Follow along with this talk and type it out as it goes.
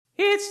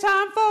It's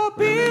time for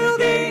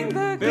building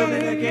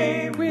the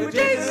game with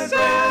Jason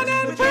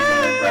and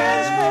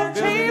friends from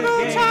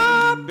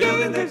tabletop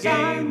game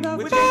design.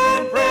 The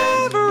fun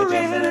never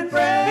ends.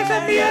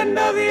 At the end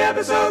of the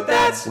episode,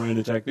 that's when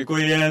it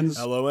technically ends.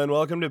 Hello and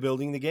welcome to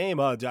Building the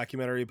Game, a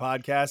documentary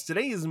podcast.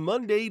 Today is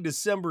Monday,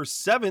 December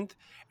 7th,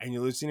 and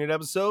you're listening to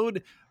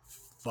episode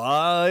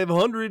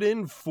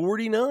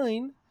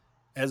 549.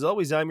 As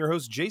always, I'm your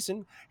host,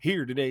 Jason,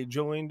 here today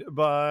joined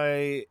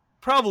by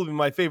probably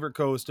my favorite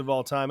co-host of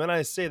all time, and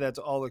I say that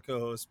to all the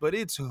co-hosts, but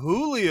it's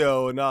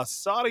Julio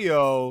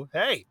Nazario.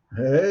 Hey.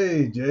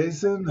 Hey,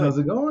 Jason. How's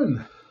it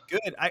going?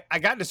 Good. I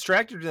got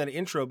distracted in that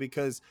intro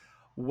because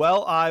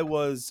while I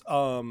was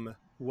pulling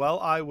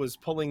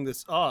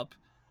this up,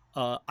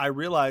 I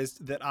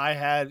realized that I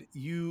had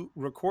you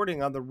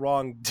recording on the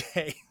wrong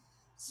day.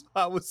 So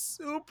I was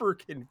super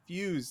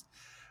confused.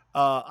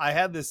 I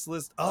had this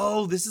list.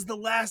 Oh, this is the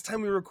last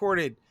time we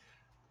recorded.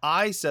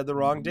 I said the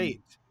wrong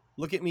date.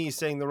 Look at me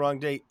saying the wrong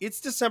date.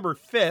 It's December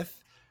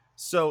 5th.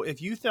 So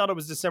if you thought it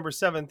was December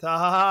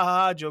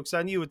 7th, joke's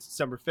on you. It's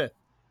December 5th.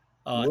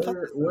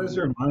 Where's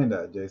your mind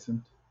at,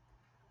 Jason?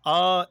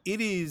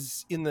 It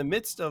is in the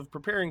midst of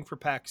preparing for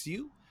PAX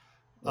U,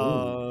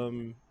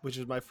 which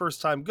is my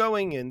first time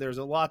going, and there's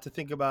a lot to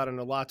think about and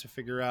a lot to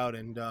figure out,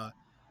 and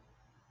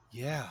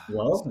yeah.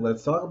 Well,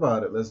 let's talk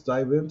about it. Let's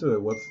dive into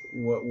it.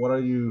 What are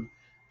you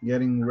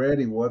getting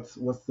ready? What's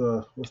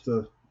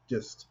the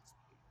gist?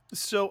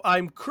 So I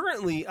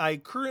currently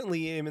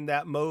am in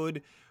that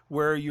mode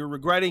where you're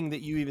regretting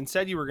that you even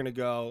said you were going to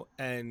go,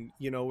 and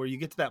where you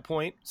get to that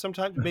point.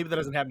 Sometimes maybe that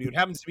doesn't happen to you. It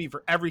happens to me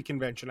for every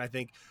convention. I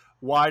think,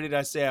 why did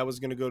I say I was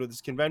going to go to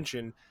this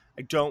convention?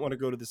 I don't want to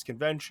go to this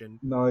convention.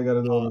 No, I got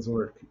to do all this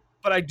work.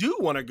 But I do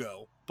want to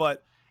go.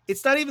 But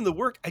it's not even the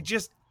work. I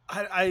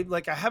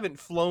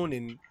haven't flown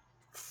in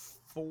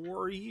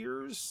 4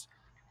 years.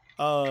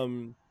 I've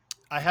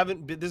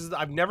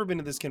never been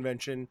to this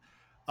convention.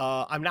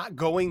 I'm not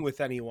going with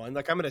anyone.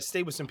 Like, I'm going to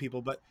stay with some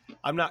people, but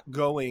I'm not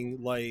going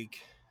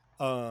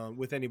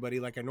with anybody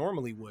like I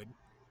normally would.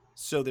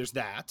 So there's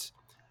that.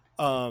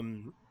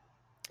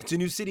 It's a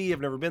new city.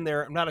 I've never been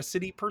there. I'm not a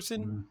city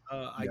person.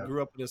 I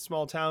grew up in a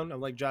small town.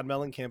 I'm like John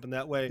Mellencamp in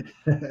that way.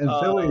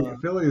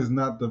 And Philly is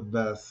not the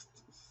best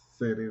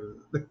city.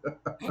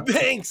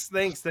 Thanks.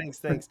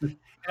 And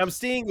I'm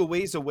staying a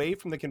ways away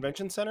from the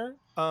convention center.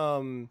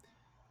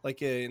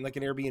 Like an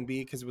Airbnb,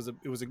 because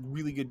it was a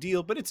really good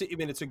deal, but it's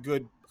a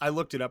good, I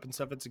looked it up and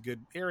stuff. It's a good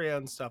area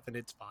and stuff, and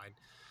it's fine.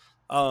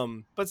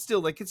 But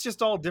still, it's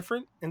just all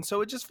different. And so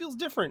it just feels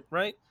different.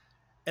 Right.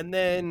 And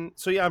then,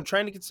 so yeah, I'm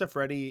trying to get stuff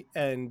ready.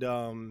 And,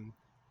 so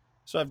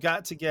I've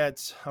got to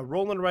get a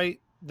roll and write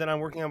that I'm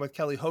working on with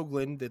Kelly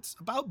Hoagland. That's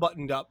about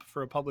buttoned up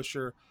for a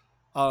publisher,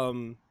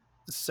 brought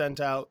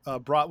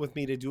with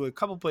me to do a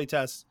couple play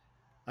tests.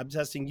 I'm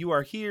testing You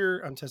Are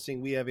Here. I'm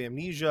testing We Have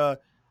Amnesia.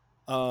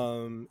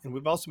 And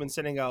we've also been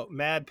sending out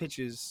mad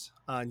pitches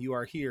on You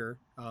Are Here,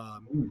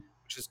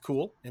 which is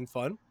cool and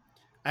fun.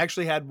 I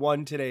actually had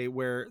one today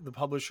where the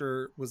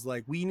publisher was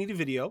like, we need a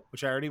video,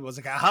 which I already was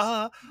like,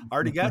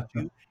 already got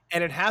you.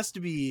 And it has to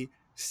be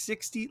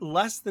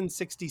less than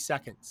 60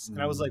 seconds. And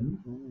I was like,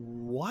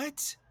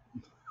 what?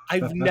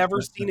 I've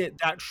never seen it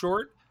that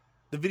short.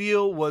 The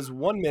video was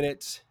 1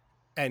 minute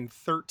and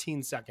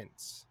 13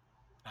 seconds.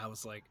 I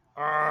was like,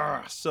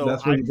 so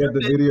that's when you get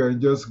the video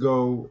and just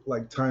go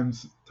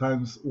times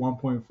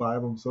 1.5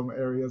 on some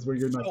areas where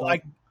you're not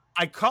talking.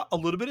 I cut a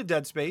little bit of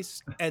dead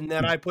space, and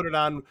then I put it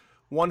on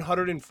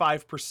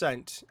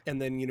 105%,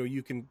 and then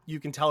you can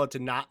tell it to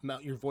not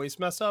your voice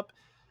mess up.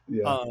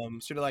 Yeah.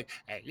 So you're like,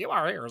 hey, You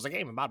Are Here is a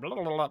game about blah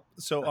blah blah.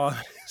 So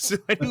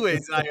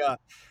anyways, I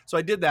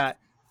did that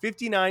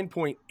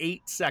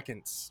 59.8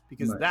 seconds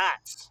because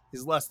that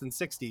is less than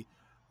 60.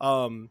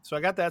 So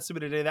I got that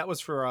submitted today. That was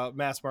for a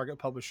mass market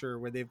publisher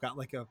where they've got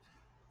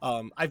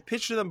I've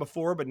pitched to them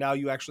before, but now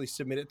you actually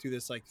submit it through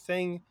this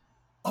thing.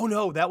 Oh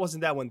no, that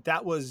wasn't that one.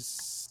 That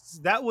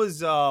was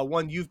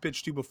one you've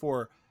pitched to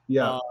before.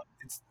 Yeah.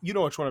 It's, you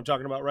know which one I'm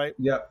talking about, right?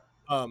 Yeah.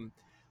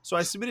 So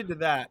I submitted to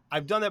that.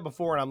 I've done that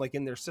before, and I'm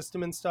in their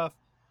system and stuff.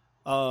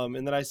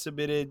 And then I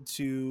submitted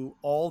to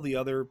all the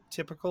other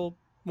typical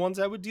ones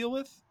I would deal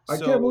with. I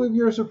can't believe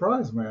you're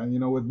surprised, man.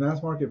 With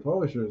mass market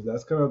publishers,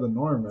 that's kind of the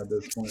norm at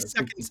this point.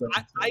 60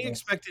 seconds.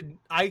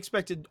 I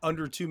expected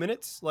under 2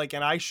 minutes,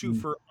 and I shoot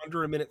for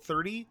under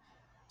 1:30.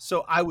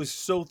 So I was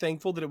so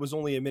thankful that it was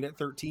only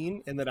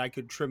 1:13 and that I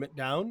could trim it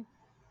down.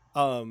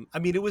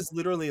 It was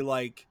literally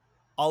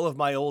all of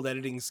my old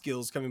editing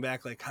skills coming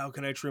back. How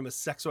can I trim a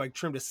sec? So I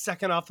trimmed a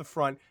second off the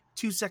front,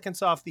 2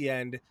 seconds off the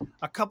end,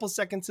 a couple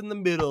seconds in the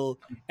middle,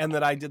 and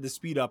then I did the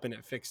speed up and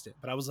it fixed it.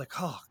 But I was like,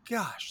 oh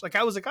gosh, I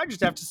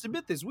just have to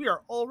submit this. We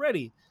are all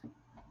ready.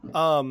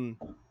 And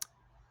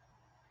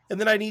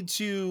then I need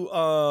to,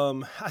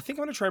 I think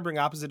I'm going to try and bring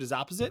Opposite is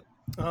Opposite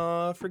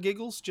for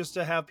giggles, just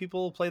to have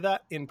people play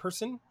that in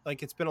person.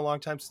 It's been a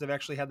long time since I've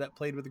actually had that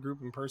played with a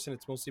group in person.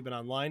 It's mostly been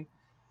online.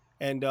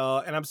 And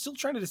I'm still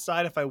trying to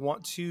decide if I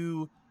want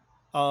to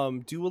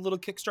do a little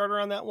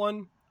Kickstarter on that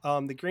one.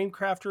 The Grain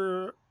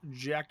Crafter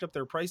jacked up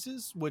their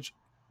prices, which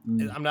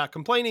Mm, I'm not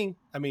complaining.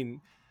 I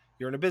mean,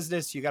 you're in a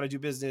business, you got to do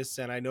business,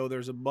 and I know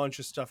there's a bunch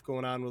of stuff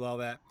going on with all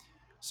that,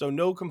 so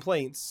no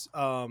complaints.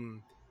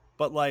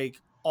 But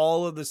like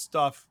all of the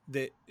stuff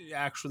that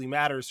actually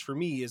matters for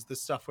me is the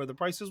stuff where the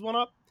prices went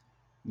up.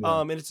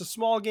 yeah. And it's a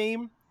small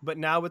game, but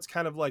now it's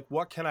kind of like,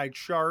 what can I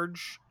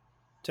charge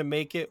to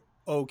make it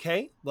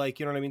okay? Like,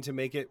 you know what I mean? To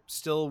make it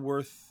still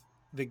worth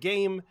the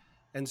game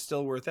and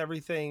still worth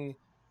everything,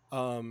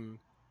 um,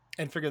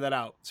 and figure that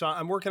out. So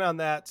I'm working on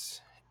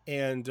that,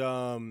 and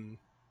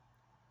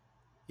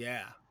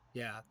yeah,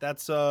 yeah,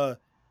 that's so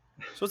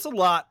it's a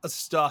lot of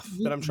stuff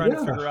that I'm trying to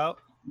Yeah, figure out.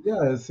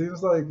 yeah. It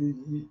seems like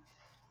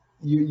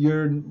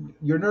you're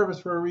nervous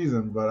for a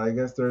reason, but I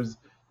guess there's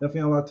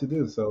definitely a lot to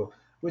do. So,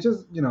 which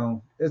is,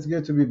 it's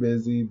good to be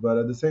busy, but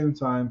at the same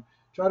time,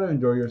 try to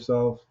enjoy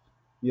yourself.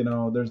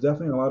 There's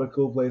definitely a lot of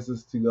cool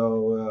places to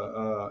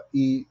go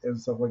eat and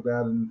stuff like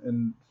that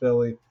in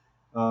Philly.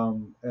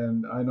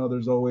 And I know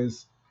there's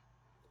always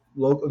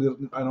local.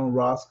 I know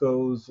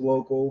Roscoe's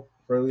local,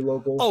 fairly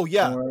local Oh from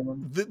yeah, where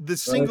I'm, the right?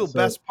 single So,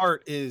 best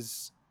part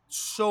is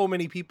so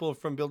many people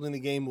from building the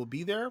game will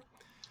be there,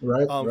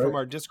 right, from right.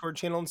 our Discord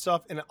channel and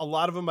stuff. And a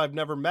lot of them I've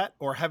never met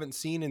or haven't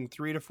seen in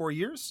 3 to 4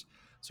 years.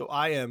 So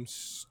I am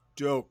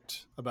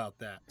stoked about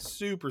that.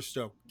 Super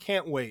stoked.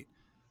 Can't wait.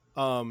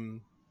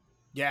 Um,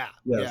 yeah,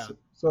 yeah. Yes.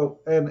 So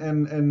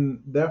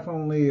and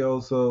definitely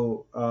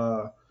also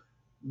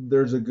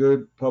there's a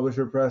good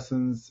publisher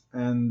presence,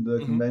 and the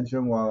Hmm.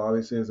 convention, while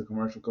obviously it's a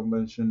commercial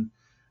convention,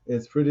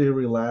 it's pretty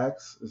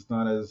relaxed. It's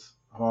not as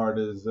hard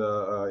as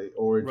Right.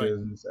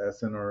 Origins,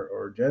 Essen,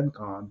 or Gen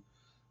Con.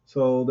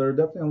 So they're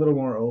definitely a little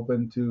more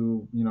open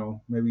to,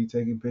 maybe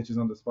taking pitches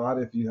on the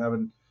spot if you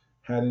haven't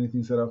had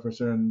anything set up for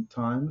certain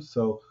times.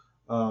 So,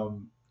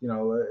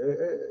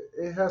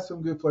 it has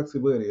some good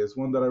flexibility. It's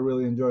one that I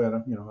really enjoy. And,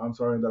 I'm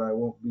sorry that I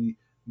won't be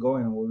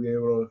going and we'll be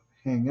able to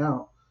hang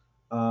out.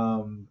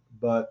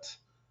 But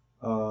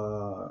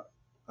uh,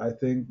 I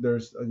think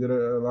there's a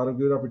lot of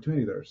good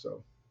opportunity there.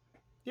 So,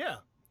 Yeah.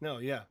 No,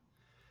 yeah.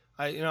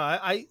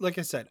 I like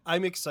I said,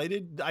 I'm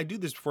excited. I do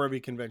this before every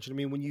convention. I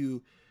mean,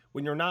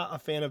 when you're not a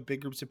fan of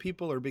big groups of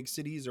people or big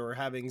cities or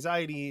have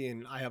anxiety,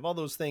 and I have all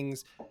those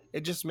things,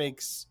 it just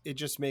makes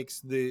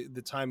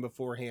the time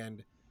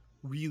beforehand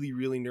really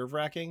really nerve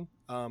wracking.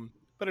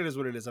 But it is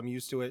what it is. I'm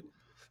used to it.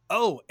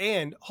 Oh,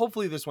 and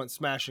hopefully this went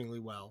smashingly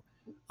well.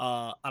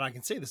 And I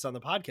can say this on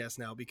the podcast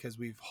now because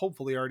we've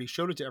hopefully already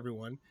showed it to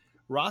everyone.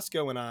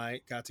 Roscoe and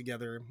I got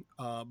together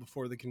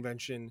before the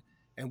convention,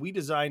 and we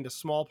designed a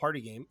small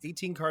party game,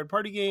 18 card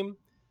party game,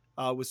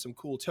 with some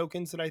cool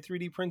tokens that I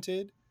 3D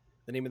printed.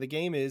 The name of the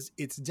game is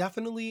It's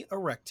Definitely a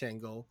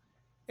Rectangle.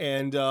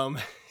 And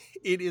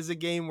it is a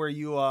game where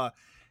you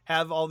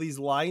have all these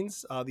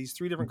lines, these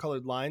three different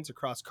colored lines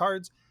across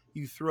cards.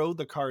 You throw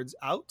the cards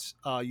out.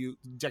 You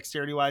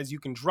dexterity wise, you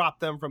can drop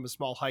them from a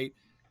small height,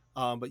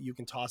 but you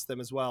can toss them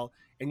as well.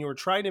 And you were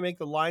trying to make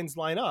the lines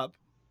line up,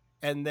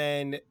 and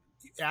then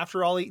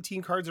after all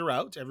 18 cards are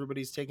out,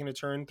 everybody's taking a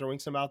turn throwing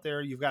some out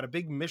there. You've got a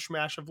big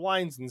mishmash of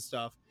lines and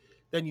stuff.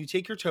 Then you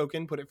take your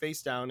token, put it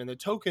face down, and the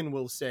token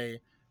will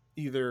say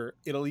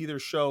it'll either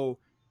show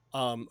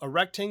a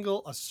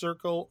rectangle, a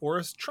circle, or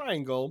a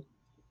triangle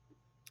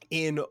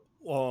in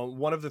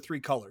one of the three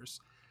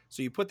colors.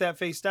 So you put that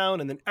face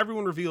down, and then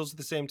everyone reveals at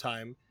the same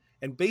time.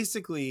 And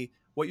basically,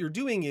 what you're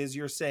doing is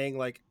you're saying,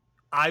 like,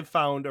 I've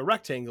found a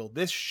rectangle.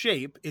 This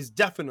shape is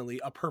definitely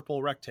a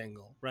purple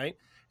rectangle, right?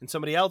 And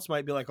somebody else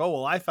might be like, oh,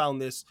 well, I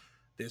found this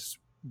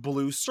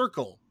blue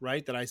circle,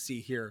 right, that I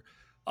see here.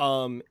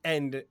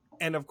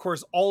 And of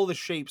course, all the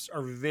shapes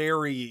are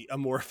very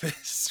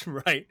amorphous,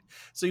 right?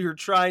 So you're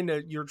trying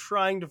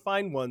to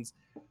find ones,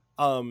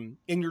 and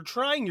you're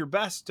trying your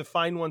best to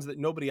find ones that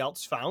nobody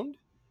else found,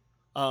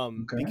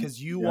 okay.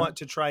 because you Yeah. want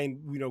to try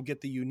and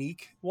get the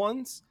unique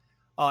ones,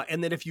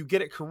 and then if you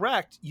get it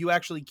correct, you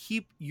actually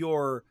keep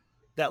your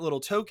that little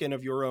token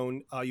of your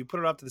own. You put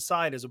it off to the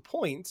side as a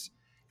point,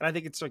 and I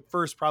think it's like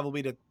first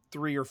probably to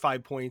 3 or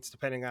 5 points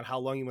depending on how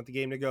long you want the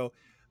game to go.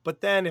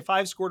 But then if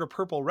I've scored a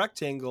purple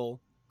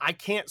rectangle, I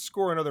can't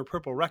score another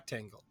purple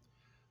rectangle.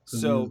 Because you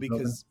So use the token.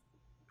 because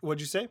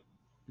what'd you say?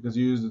 Because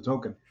you use the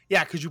token.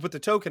 Yeah, because you put the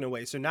token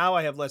away. So now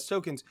I have less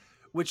tokens,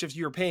 which if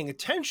you're paying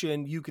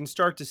attention, you can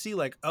start to see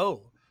like,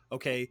 oh,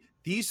 okay,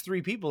 these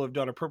three people have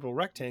done a purple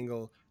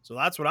rectangle. So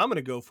that's what I'm going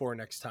to go for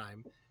next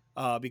time,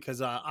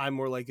 because I'm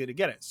more likely to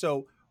get it.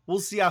 So we'll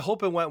see. I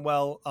hope it went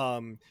well.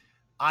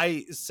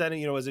 I said,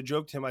 as a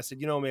joke to him, I said,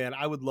 man,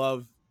 I would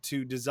love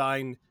to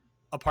design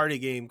a party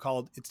game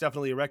called It's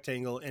Definitely a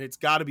Rectangle, and it's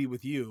got to be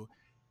with you.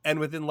 And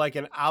within like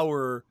an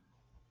hour,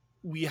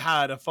 we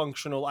had a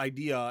functional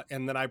idea,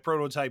 and then I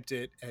prototyped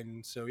it,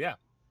 and so yeah.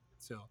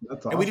 So,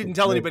 That's and we didn't awesome.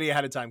 tell Well, anybody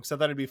ahead of time because I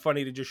thought it'd be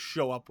funny to just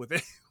show up with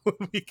it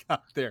when we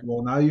got there.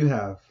 well, now you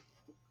have.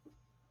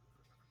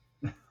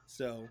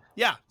 So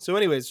yeah. So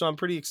anyways, so I'm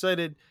pretty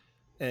excited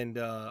and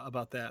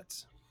about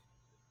that.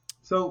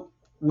 So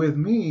with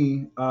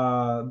me,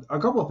 a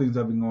couple of things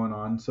have been going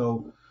on.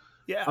 So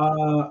Yeah.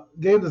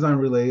 game design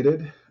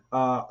related.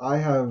 I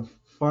have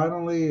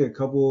finally a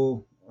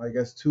couple, I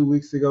guess, 2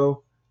 weeks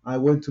ago. I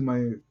went to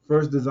my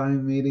first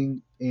design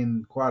meeting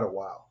in quite a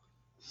while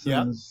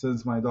Yeah.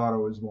 since my daughter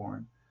was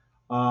born.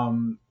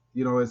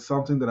 It's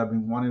something that I've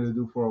been wanting to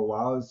do for a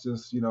while. It's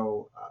just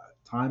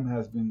time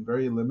has been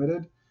very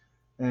limited,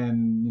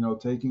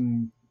 and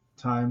taking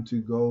time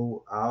to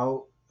go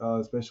out,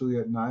 especially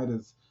at night,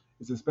 is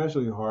it's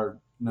especially hard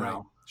Right.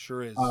 now.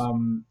 Sure is.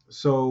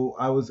 So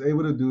I was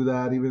able to do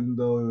that even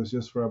though it was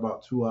just for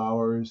about 2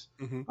 hours.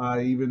 Hmm.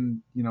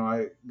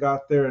 I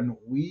got there, and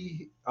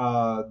we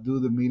do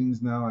the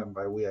meetings now, and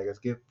by we, I guess,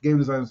 game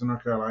designers in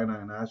North Carolina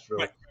and Right. Asheville.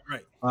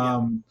 Right. Yeah.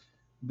 Um,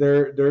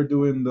 they're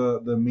doing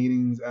the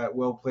meetings at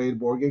Well Played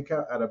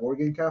at a board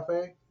game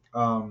cafe.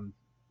 Um,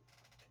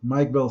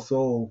 Mike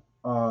Belsol,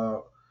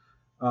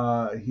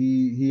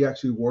 he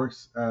actually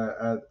works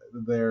at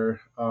there,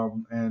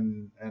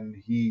 and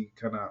he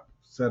kind of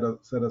set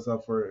us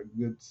up for a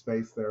good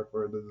space there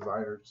for the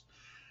designers.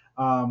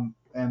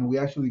 And we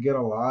actually get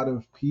a lot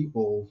of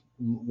people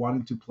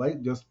wanting to play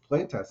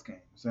test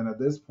games. And at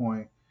this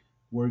point,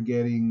 we're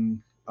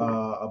getting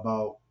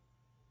about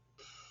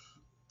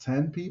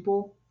 10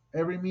 people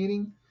every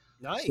meeting.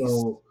 Nice.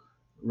 So,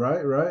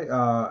 right,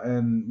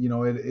 and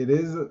it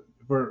is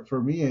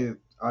for me. It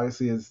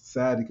obviously is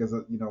sad because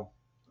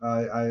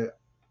I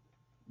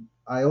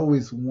I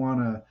always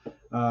want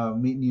to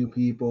meet new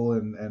people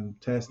and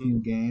test Hmm. new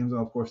games,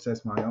 and of course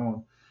test my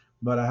own.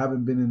 But I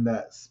haven't been in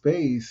that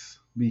space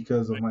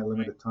because of Right. my Right.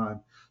 limited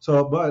time.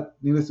 So, but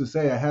needless to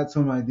say, I had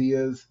some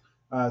ideas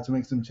to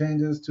make some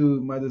changes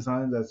to my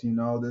designs. As you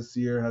know, this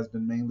year has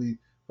been mainly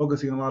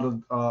focusing a lot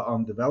of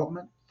on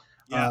development.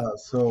 Yeah. For sure.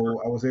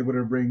 So I was able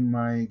to bring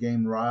my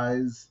game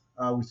Rise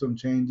with some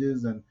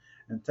changes and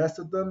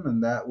tested them,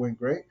 and that went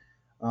great.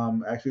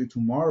 Actually,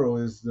 tomorrow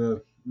is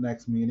the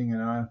next meeting,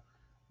 and I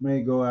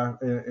may go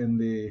out in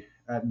the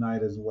at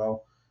night as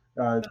well,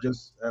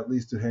 just at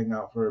least to hang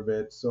out for a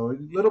bit. So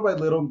Mhm. little by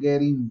little,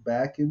 getting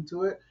back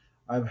into it.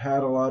 I've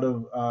had a lot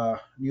of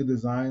new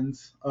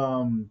designs,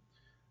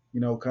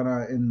 kind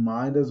of in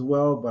mind as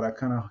well, but I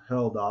kind of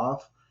held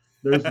off.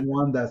 There's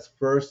one that's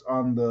first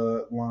on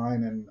the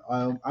line, and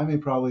I may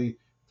probably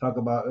talk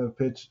about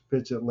pitch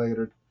it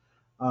later.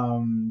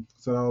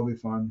 So that'll be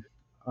fun.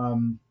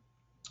 Um,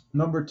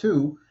 Number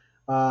two,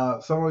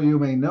 some of you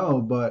may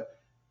know,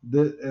 but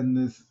this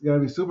is gonna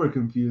be super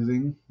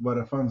confusing, but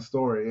a fun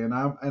story. And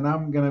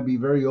I'm gonna be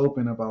very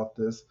open about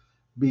this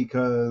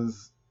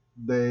because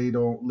they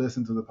don't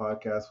listen to the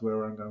podcast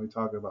where I'm gonna be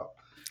talking about.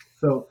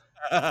 So,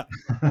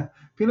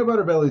 Peanut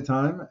Butter Belly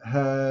Time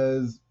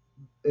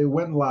it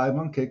went live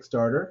on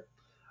Kickstarter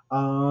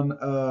on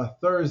a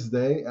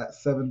Thursday at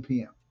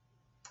 7 p.m.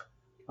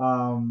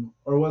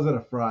 Or was it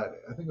a Friday?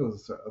 I think it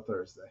was a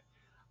Thursday.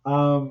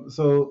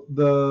 So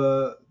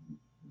the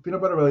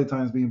Peanut Butter Belly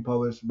Time is being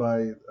published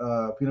by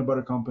a peanut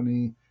butter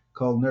company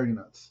called Nerdy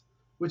Nuts,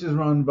 which is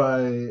run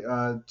by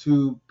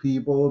two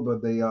people,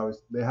 but they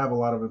have a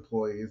lot of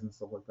employees and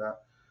stuff like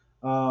that.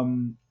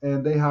 And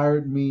they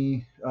hired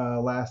me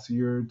last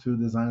year to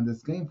design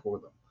this game for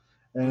them,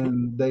 Hmm.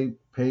 and they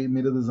paid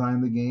me to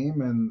design the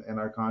game, and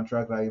our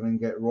contract, I even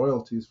get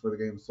royalties for the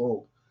game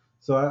sold.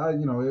 So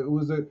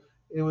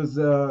it was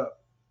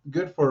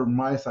good for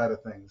my side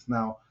of things.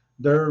 Now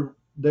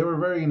they were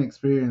very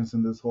inexperienced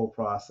in this whole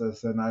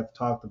process, and I've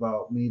talked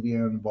about me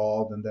being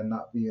involved and then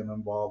not being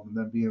involved and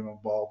then being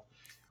involved.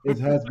 It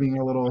has been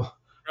a little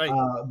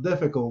Right.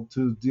 difficult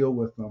to deal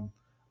with them.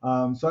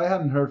 So I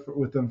hadn't heard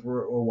with them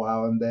for a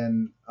while, and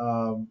then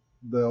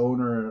the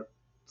owner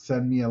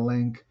sent me a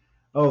link.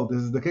 Oh,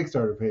 this is the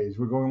Kickstarter page.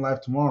 We're going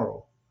live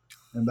tomorrow,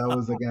 and that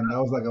was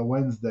like a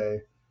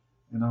Wednesday,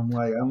 and I'm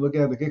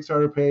looking at the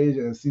Kickstarter page,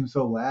 and it seems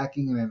so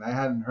lacking, and I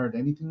hadn't heard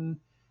anything,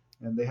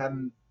 and they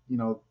hadn't,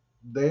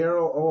 they're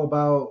all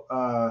about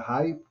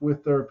hype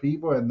with their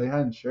people, and they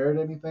hadn't shared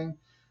anything,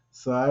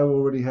 so I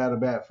already had a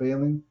bad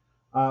feeling.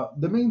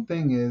 The main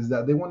thing is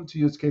that they wanted to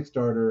use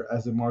Kickstarter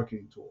as a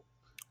marketing tool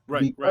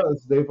Right. Right.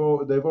 because they've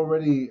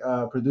already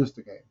produced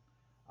the game.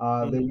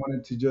 They Hmm.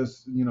 wanted to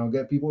just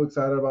get people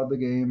excited about the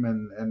game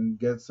and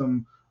get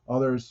some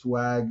other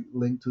swag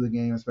linked to the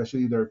game,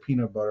 especially their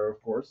peanut butter,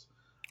 of course.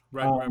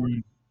 Right. Right.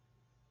 Right.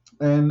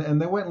 Um,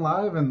 and they went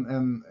live,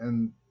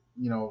 and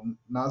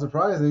not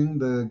surprising,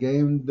 the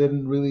game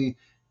didn't really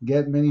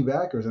get many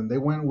backers, and they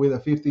went with a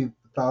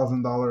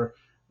 $50,000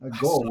 I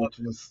goal, saw. which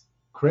was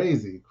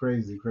crazy,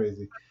 crazy,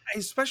 crazy. I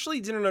especially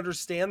didn't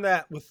understand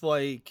that with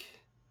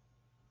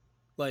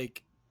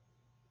like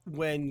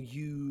when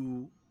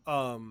you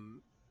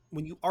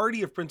when you already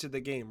have printed the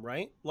game,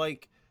 right?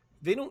 Like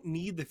they don't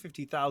need the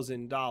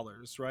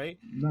 $50,000, right?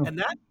 No, And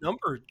that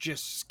number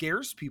just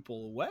scares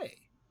people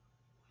away.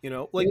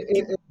 it, Like it,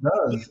 even it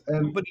with does,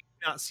 and somebody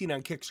not seen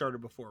on Kickstarter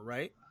before,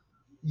 right?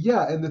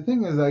 yeah, and the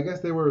thing is, I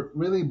guess they were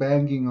really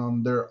banking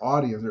on their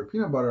audience, their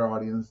peanut butter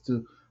audience,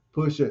 to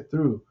push it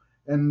through.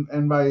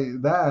 And by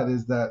that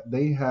is that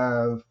they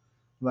have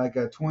like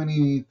a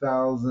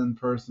 20,000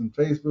 person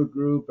Facebook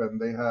group,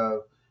 and they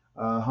have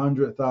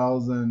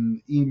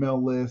 100,000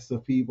 email lists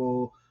of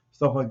people,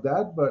 stuff like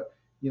that. But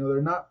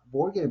they're not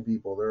board game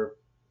people.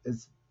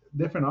 It's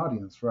different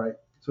audience, right?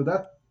 So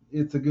that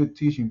it's a good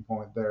teaching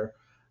point there.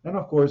 And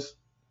of course,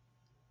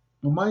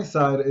 on my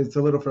side, it's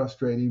a little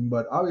frustrating,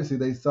 but obviously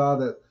they saw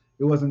that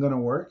it wasn't going to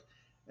work,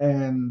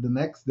 and the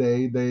next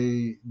day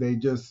they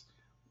just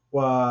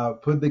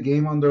put the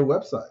game on their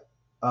website,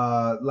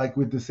 like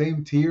with the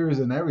same tiers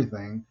and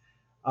everything.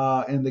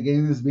 And the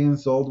game is being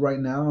sold right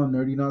now on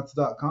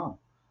nerdynuts.com.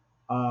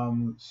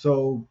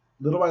 So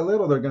little by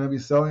little, they're going to be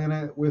selling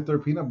it with their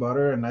peanut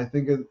butter, and I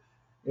think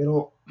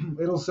it'll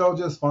it'll sell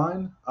just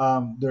fine.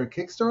 Their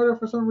Kickstarter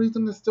for some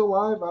reason is still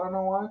live. I don't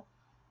know why.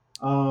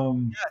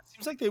 Yeah, it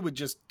seems like they would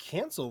just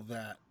cancel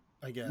that,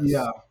 I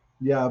Yeah, guess.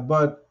 yeah,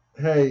 but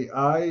hey,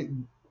 I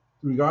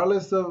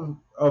regardless of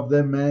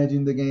them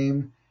managing the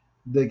game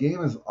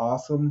is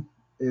awesome.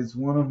 It's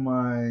one of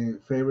my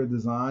favorite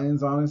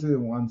designs, honestly, the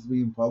ones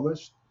being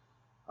published.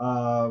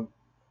 Uh,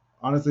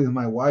 Honestly, it's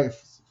my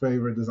wife's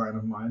favorite design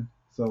of mine.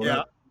 So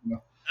Yeah. that, you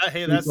know,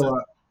 Hey, speaks that a says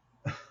lot.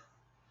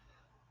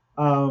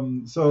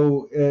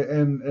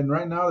 And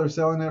right now they're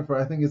selling it for,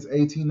 I think it's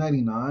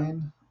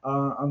 18.99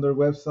 on their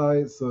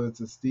website. So it's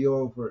a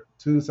steal for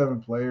 2 to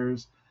 7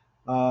 players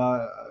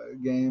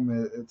game.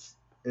 It's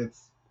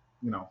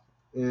you know,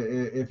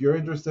 if you're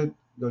interested,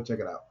 go check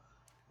it out.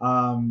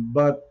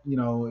 But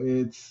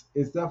it's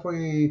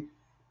definitely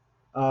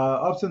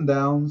ups and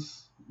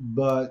downs,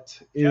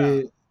 but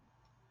yeah.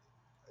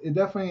 it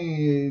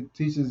definitely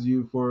teaches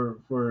you for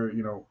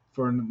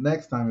for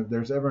next time, if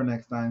there's ever a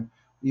next time,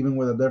 even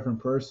with a different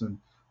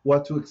person,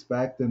 what to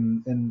expect,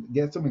 and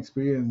get some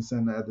experience,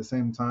 and at the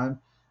same time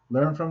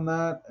learn from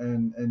that,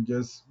 and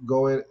just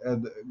go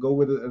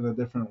with it in a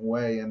different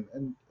way,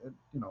 and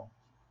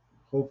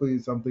hopefully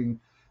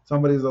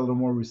somebody's a little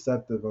more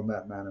receptive on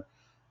that manner.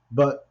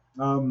 But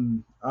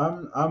I'm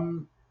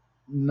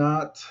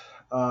not.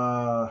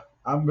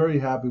 I'm very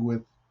happy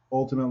with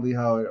ultimately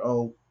how it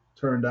all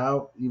turned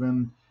out,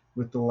 even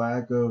with the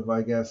lack of,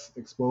 I guess,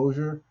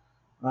 exposure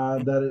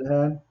that it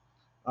had.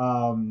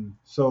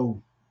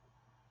 So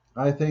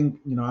I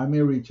think I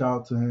may reach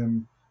out to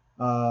him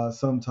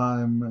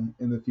sometime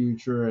in the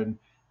future, and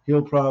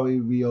he'll probably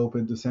be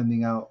open to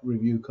sending out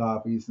review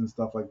copies and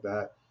stuff like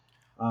that.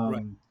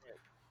 Right. Um,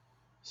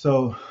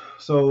 so,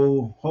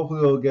 so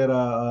hopefully we'll get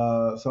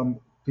some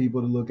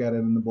people to look at it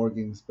in the board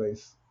game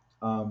space.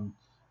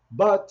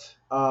 But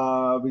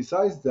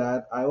besides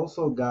that, I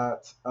also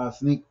got a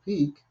sneak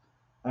peek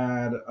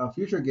at a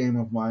future game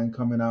of mine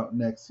coming out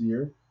next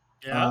year.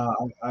 Yeah.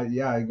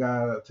 Yeah, I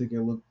gotta take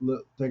a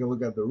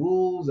look at the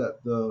rules,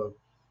 at the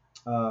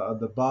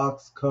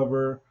box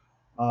cover,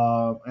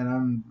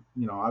 and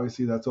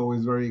obviously that's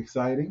always very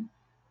exciting.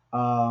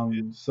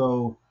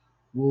 So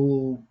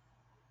we'll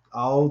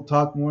I'll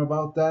talk more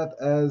about that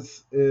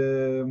as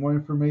more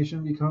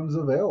information becomes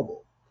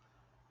available.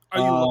 Are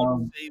you allowed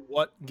to Um, say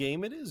what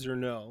game it is or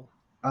no?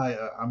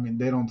 I mean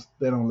they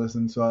don't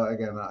listen. So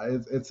again,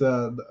 it's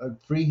a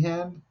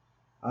freehand.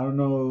 I don't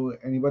know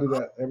anybody Oh,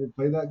 that ever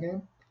played that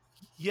game.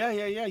 yeah,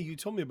 yeah, yeah. You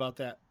told me about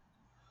that.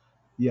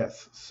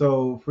 Yes.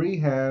 So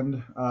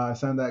freehand, I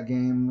signed that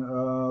game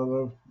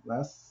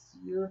last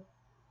year,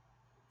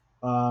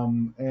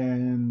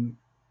 and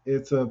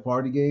it's a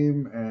party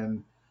game,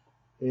 and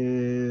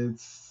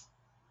it's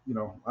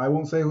I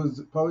won't say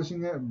who's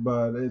publishing it,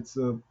 but it's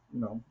a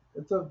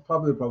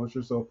popular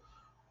publisher, so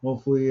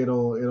hopefully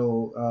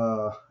it'll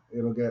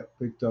get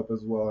picked up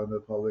as well in the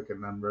public,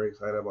 and I'm very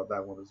excited about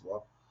that one as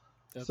well.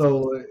 That's So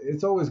awesome.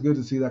 it's always good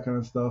to see that kind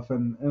of stuff,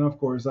 and of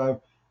course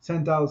I've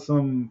sent out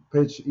some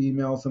pitch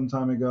emails some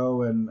time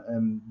ago,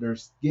 and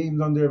there's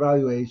games under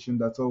evaluation.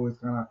 That's always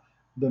kind of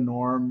the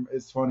norm.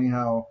 It's funny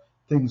how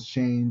things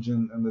change,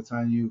 and the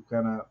time you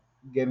kind of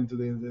get into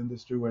the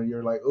industry where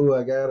you're like, oh,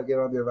 I gotta get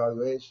on the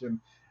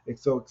evaluation.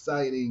 It's so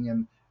exciting,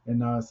 and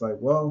now it's like,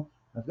 well,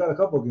 I've got a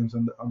couple games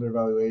under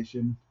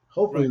evaluation.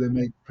 Hopefully Right, they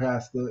make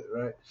past it,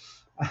 right?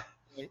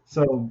 right.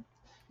 So,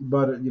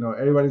 but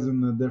everybody's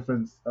in a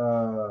different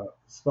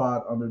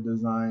spot on their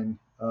design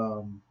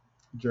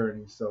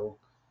journey. So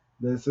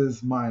this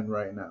is mine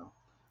right now.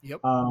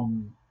 Yep.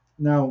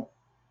 Now,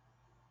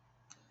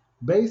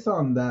 based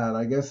on that,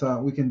 I guess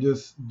we can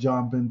just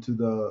jump into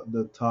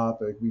the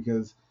topic,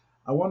 because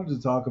I wanted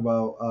to talk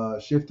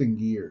about shifting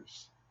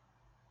gears.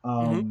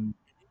 Hmm. Um,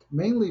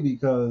 Mainly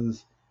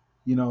because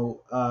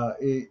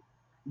it.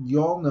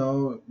 You all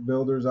know,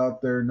 builders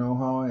out there know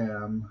how I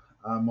am.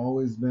 I'm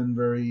always been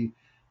very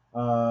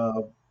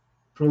uh,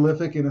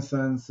 prolific in a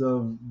sense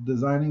of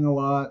designing a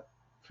lot,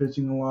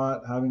 pitching a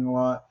lot, having a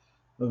lot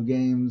of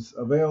games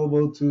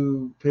available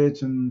to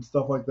pitch and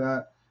stuff like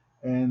that,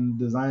 and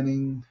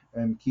designing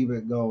and keep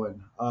it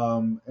going.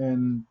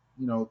 And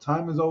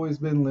time has always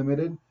been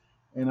limited,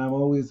 and I've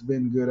always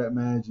been good at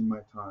managing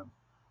my time.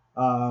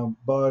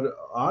 But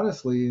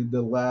honestly,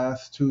 the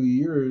last 2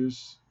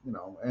 years,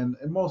 and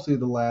mostly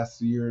the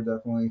last year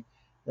definitely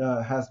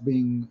has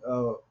been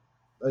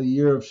a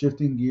year of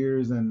shifting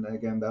gears, and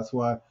again, that's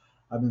why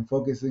I've been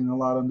focusing a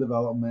lot on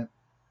development,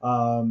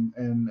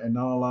 and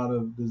not a lot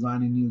of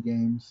designing new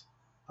games,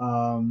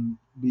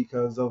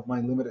 because of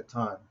my limited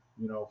time.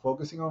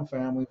 Focusing on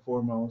family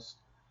foremost,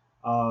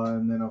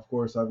 and then of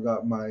course I've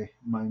got my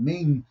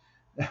main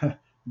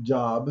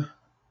job,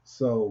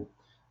 so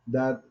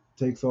that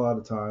takes a lot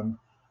of time.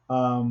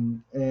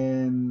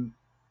 And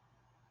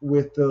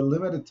with the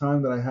limited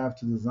time that I have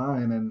to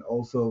design, and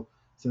also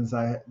since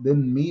I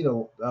didn't meet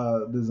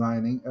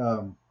designing,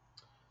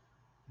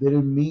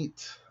 didn't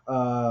meet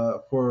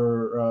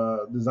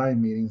for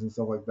design meetings and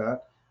stuff like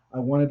that. I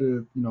wanted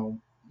to,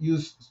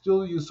 use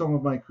some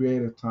of my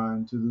creative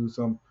time to do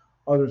some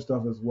other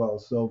stuff as well.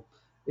 So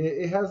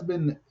it has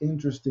been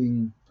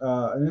interesting,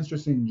 an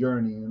interesting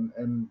journey,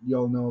 and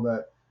y'all know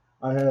that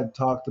I had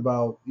talked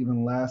about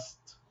even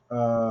last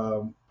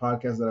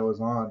podcast that I was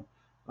on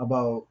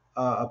about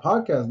a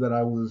podcast that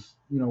I was,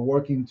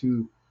 working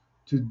to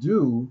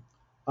do,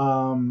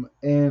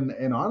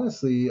 and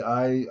honestly,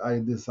 I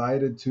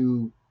decided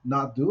to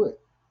not do it.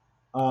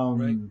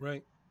 Right, Um,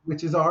 right.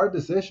 which is a hard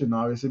decision,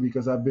 obviously,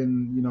 because I've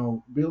been,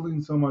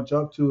 building so much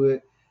up to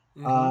it,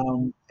 Mm-hmm.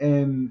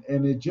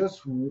 and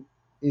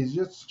it's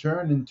just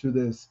turned into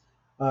this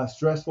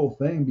stressful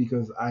thing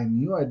because I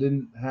knew I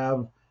didn't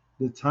have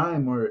the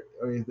time, or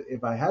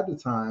if I had the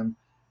time,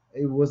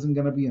 it wasn't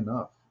gonna be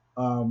enough,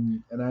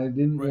 and I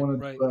didn't Right, want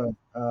to right. do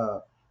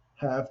a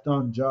half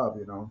done job,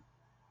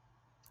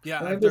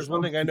 Yeah, and if it there's just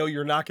one comes. thing I know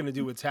you're not going to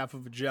do, it's half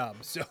of a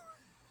job. So,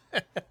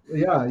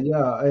 Yeah,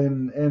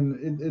 and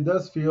it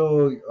does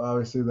feel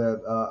obviously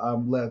that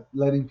I'm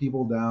letting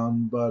people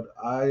down, but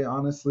I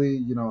honestly,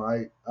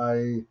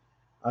 gotta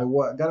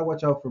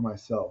watch out for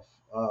myself.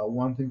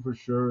 One thing for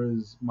sure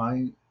is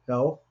my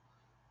health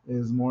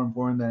is more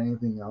important than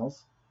anything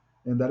else,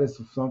 and that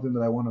is something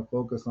that I want to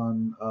focus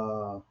on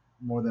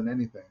more than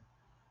anything.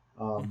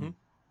 hmm, Um,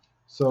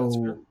 that's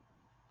fair.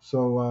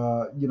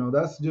 so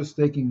that's just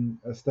taking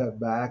a step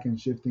back and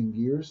shifting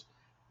gears,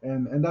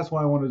 and that's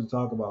why I wanted to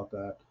talk about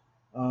that,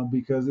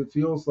 because it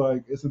feels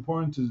like it's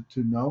important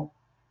to know,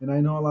 and I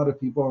know a lot of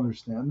people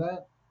understand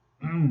that,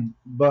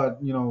 but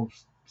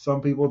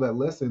some people that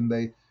listen,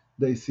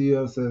 they see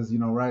us as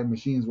right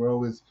machines. We're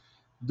always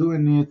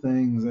doing new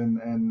things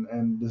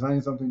and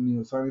designing something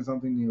new, starting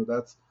something new.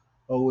 That's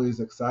always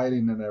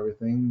exciting and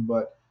everything,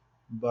 but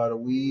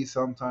we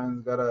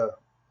sometimes gotta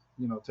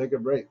take a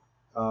break,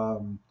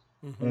 um,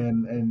 Hmm.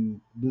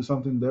 and do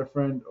something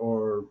different,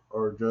 or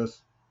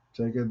just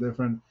take a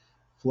different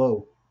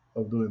flow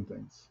of doing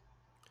things.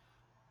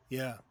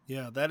 Yeah,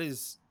 yeah, that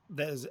is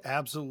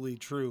absolutely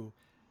true.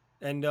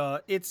 And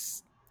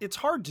it's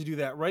hard to do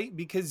that, right?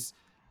 Because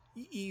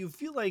you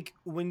feel like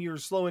when you're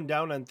slowing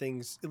down on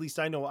things, at least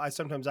I know I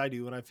sometimes I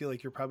do, and I feel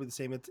like you're probably the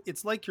same.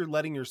 It's like you're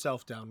letting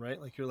yourself down, right?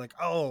 Like you're like,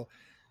 oh,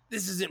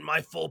 this isn't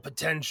my full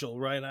potential,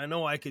 right? I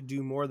know I could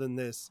do more than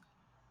this.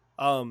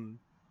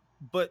 Um,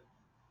 but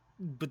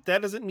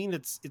that doesn't mean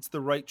it's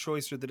the right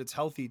choice or that it's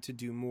healthy to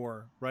do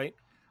more, right?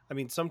 I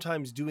mean,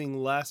 sometimes doing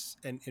less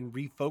and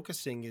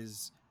refocusing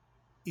is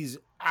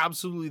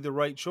absolutely the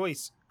right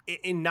choice,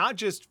 and not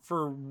just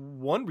for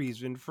one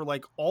reason, for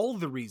like all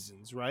the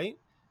reasons, right?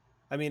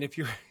 I mean, if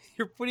you're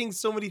you're putting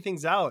so many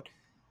things out,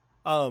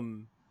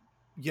 um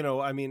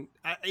I mean,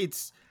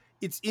 it's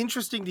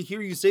interesting to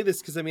hear you say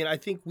this, because I mean, I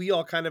think we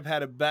all kind of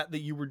had a bet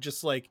that you were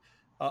just like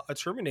a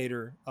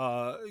Terminator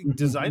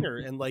designer,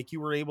 and like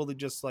you were able to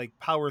just like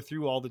power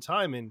through all the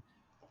time.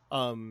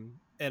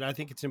 And I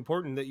think it's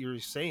important that you're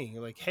saying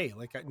like, hey,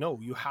 like, no,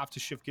 you have to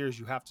shift gears,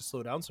 you have to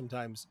slow down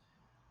sometimes.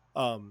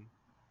 um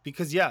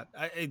because yeah,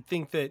 I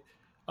think that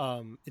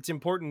it's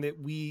important that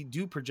we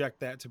do project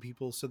that to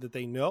people so that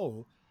they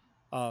know,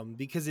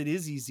 because it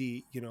is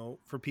easy,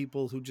 for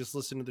people who just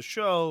listen to the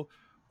show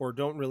or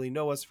don't really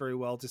know us very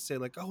well to say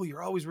like, oh,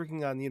 you're always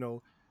working on,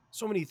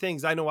 so many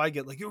things. I know I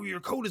get like, oh, you're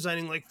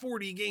co-designing like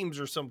 40 games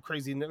or some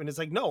crazy, and it's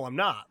like, no, I'm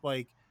not.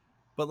 Like,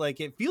 but like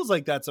it feels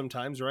like that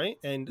sometimes, right?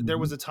 And there Hmm.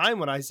 was a time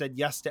when I said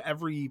yes to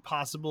every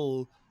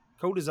possible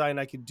co-design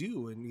I could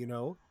do,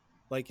 and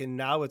like, and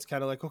now it's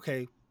kind of like,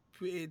 okay,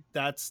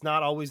 that's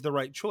not always the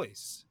right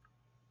choice.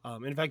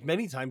 In fact,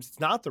 many times it's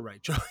not the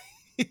right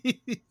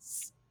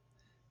choice.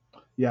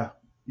 Yeah,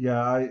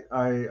 yeah,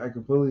 I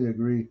completely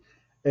agree,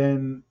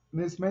 and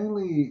it's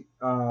mainly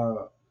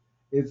about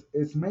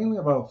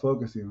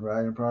focusing,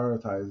 right, and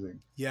prioritizing,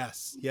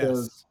 Yes,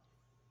 because yes.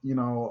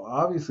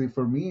 obviously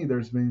for me,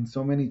 there's been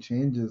so many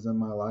changes in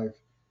my life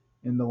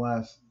in the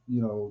last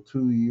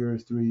 2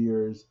 years, 3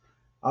 years,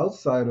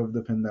 outside of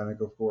the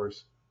pandemic, of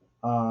course.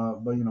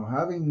 But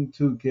having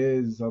two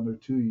kids under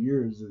 2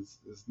 years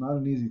is not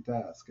an easy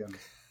task,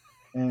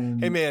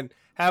 Hey and man,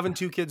 having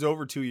two kids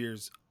over 2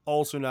 years,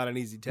 also not an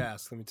easy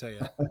task, let me tell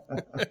you.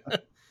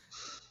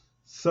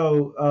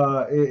 so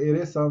it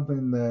is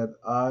something that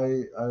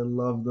I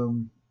love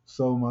them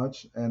so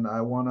much, and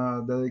I want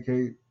to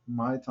dedicate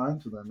my time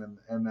to them.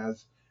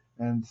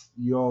 And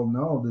you all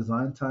know,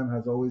 design time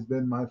has always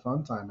been my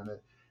fun time, and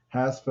it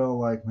has felt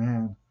like,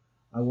 man,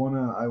 I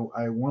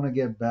wanna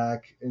get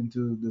back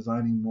into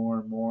designing more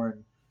and more,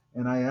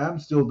 and I am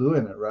still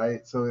doing it,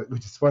 right? So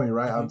which is funny,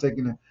 right? Hmm.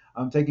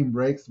 I'm taking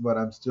breaks, but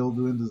I'm still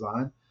doing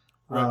design.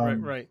 Right, right,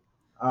 Um, right.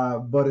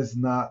 but it's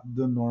not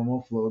the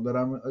normal flow that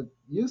I'm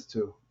used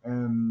to.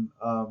 And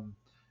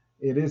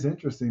it is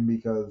interesting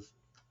because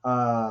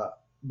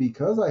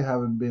because I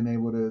haven't been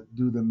able to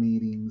do the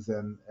meetings,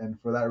 and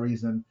for that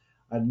reason,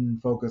 I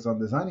didn't focus on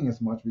designing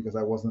as much because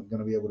I wasn't going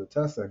to be able to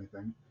test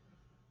anything.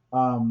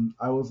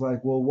 I was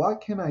like, well,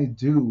 what can I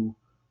do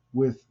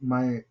with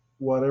my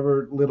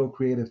whatever little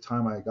creative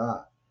time I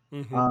got?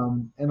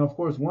 Hmm. And of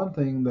course, one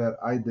thing that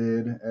I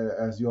did,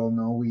 as you all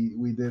know,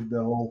 we did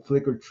the whole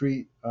Flick or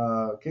Treat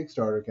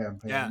Kickstarter Yeah,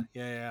 campaign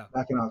yeah, yeah.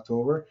 back in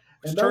October,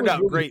 Which and that turned was out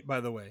really, great, by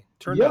the way.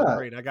 Turned out yeah.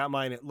 great. I got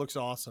mine. It looks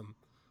awesome.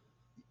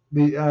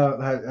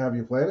 Have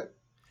you played it?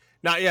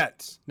 Not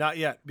yet, not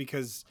yet,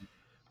 because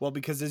well,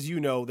 because as you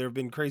know, there have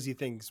been crazy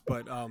things,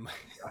 but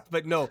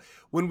but no,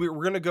 when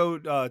we're gonna go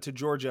to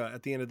Georgia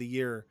at the end of the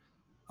year,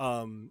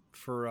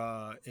 for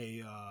a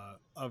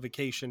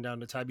vacation down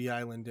to Tybee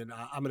Island, and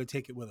I'm gonna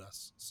take it with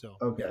us. So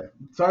yeah. Okay.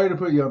 Sorry to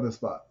put you on the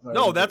spot. Sorry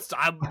No, to put.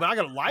 I'm not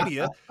gonna lie to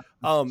you.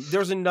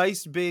 There's a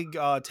nice big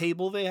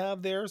table they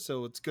have there,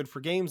 so it's good for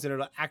games, and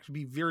it'll actually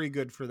be very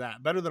good for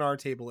that. Better than our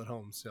table at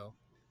home. So.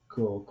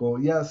 Cool, cool.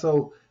 Yeah, I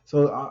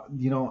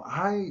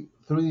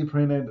 3D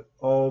printed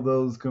all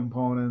those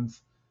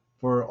components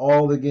for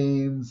all the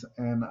games,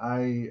 and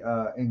I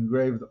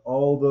engraved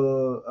all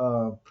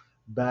the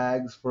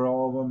bags for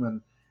all of them,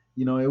 and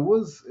it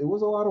was a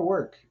lot of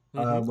work,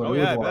 but Oh it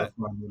yeah, was a I lot of bet.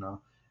 fun.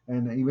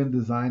 And even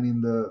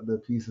designing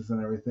the pieces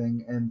and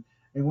everything, and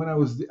when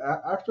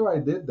after I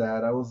did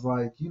that, I was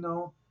like,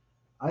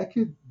 I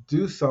could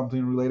do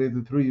something related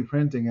to 3D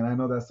printing, and I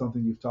know that's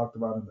something you've talked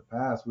about in the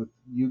past with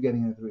you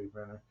getting a 3D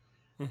printer,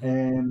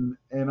 Hmm.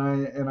 and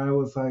I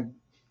was like,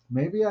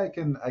 maybe I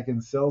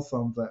can sell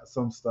some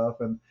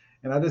stuff, and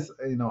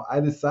I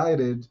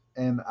decided,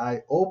 and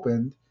I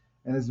opened,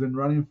 and it's been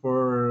running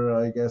for,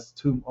 I guess,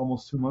 two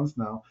almost 2 months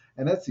now,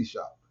 an Etsy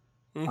shop.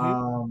 Hmm.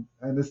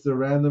 And it's the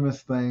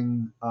randomest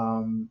thing,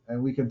 and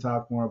we can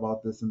talk more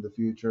about this in the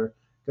future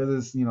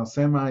because it's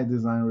semi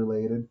design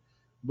related,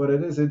 but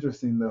it is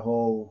interesting, the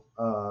whole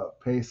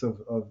pace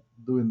of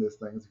doing these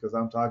things, because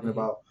I'm talking Hmm.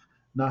 about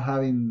not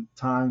having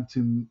time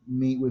to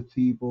meet with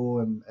people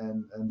and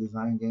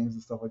design games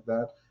and stuff like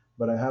that,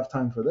 but I have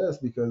time for this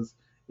because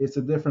it's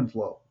a different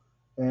flow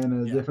and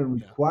a Yeah, different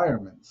yeah.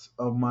 requirements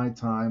of my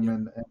time, Yep.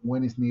 and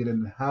when it's needed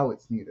and how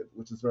it's needed,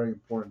 which is very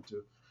important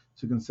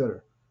to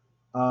consider.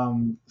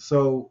 The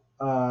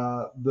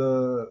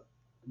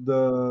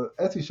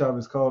Etsy shop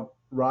is called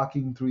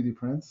Rocking 3D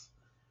Prints,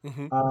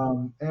 Hmm.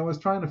 and was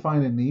trying to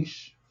find a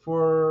niche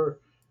for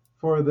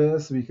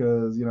this,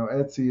 because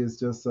Etsy is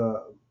just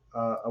a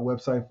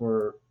website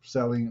for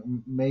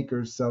selling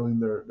makers selling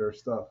their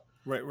stuff.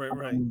 Right, right,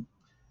 right. Um,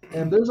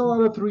 and there's a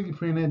lot of 3D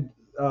printed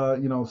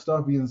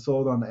stuff being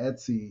sold on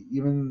Etsy,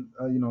 even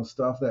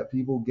stuff that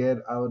people get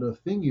out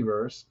of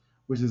Thingiverse,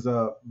 which is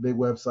a big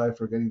website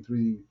for getting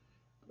 3D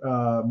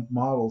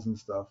models and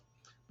stuff.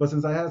 But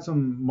since I had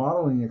some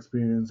modeling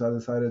experience, I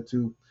decided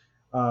to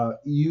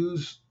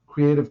use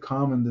Creative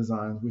Commons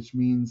designs, which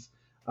means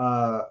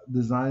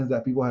designs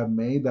that people have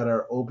made that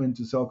are open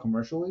to sell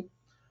commercially.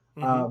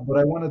 Hmm. But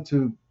I wanted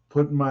to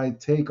put my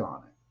take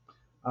on it.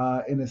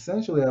 And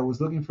essentially, I was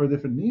looking for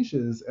different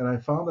niches, and I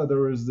found that there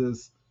was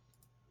these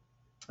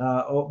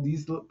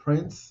little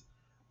prints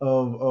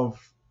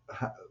of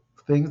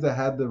things that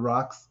had the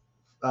Rock's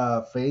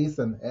face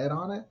and head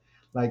on it,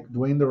 like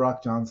Dwayne the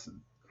Rock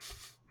Johnson.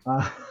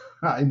 Uh,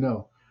 I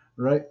know,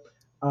 right?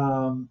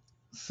 Um,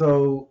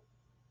 so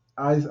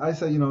I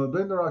said,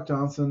 Dwayne the Rock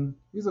Johnson,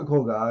 he's a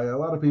cool guy. A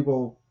lot of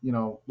people,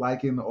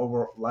 like him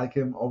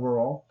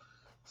overall.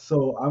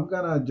 So I'm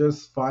gonna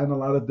just find a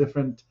lot of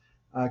different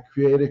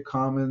Creative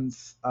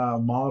Commons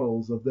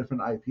models of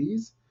different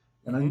IPs,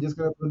 and I'm Hmm. just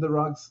gonna put the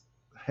Rock's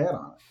head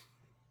on it.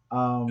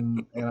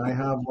 And I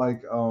have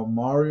like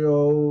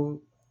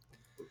Mario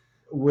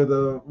with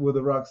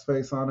a Rock's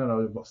face on it,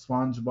 or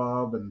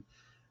SpongeBob, and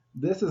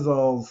this is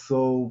all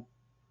so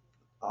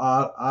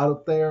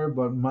out there,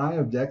 but my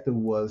objective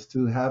was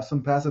to have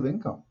some passive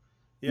income.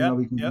 Yep,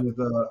 Because yep.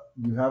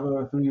 you have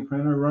a 3D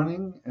printer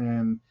running,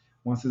 and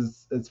once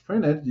it's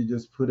printed, you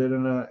just put it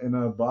in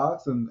a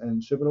box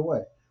and ship it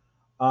away.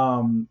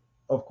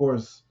 Of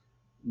course,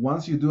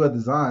 once you do a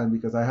design,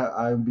 because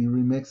I've been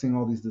remixing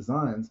all these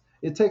designs,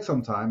 it takes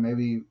some time,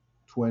 maybe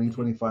 20, Hmm.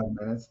 25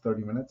 minutes,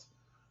 30 minutes.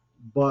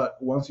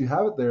 But once you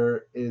have it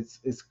there,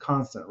 it's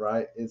constant,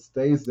 right? It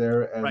stays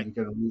there, and Right. you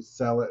can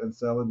resell it and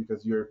sell it,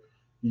 because you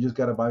just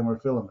got to buy more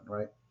filament,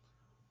 right?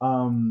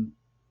 Um,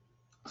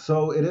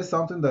 so it is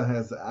something that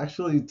has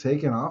actually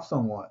taken off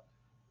somewhat.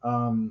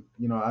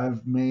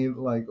 I've made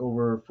like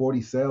over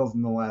 40 sales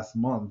in the last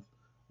month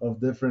of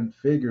different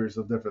figures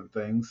of different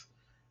things.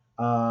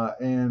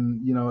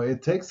 And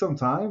it takes some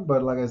time,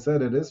 but like I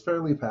said, it is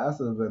fairly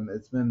passive, and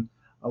it's been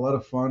a lot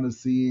of fun to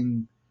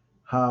seeing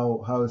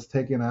how it's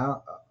taken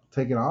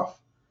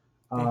off.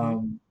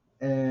 Hmm.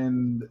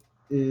 And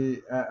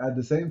at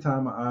the same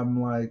time, I'm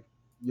like,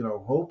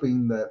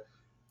 hoping that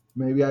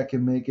maybe I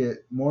can make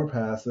it more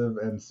passive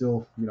and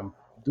still,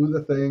 do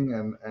the thing,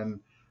 and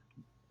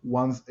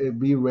once it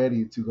be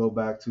ready to go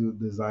back to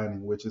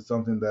designing, which is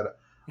something that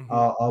Hmm.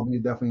 I'll be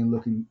definitely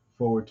looking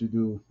forward to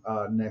do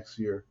next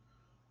year.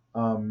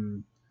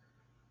 Um,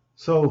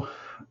 So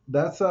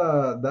that's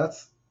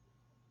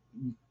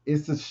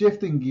it's the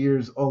shifting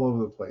gears all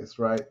over the place,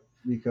 right?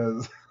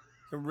 Because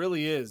It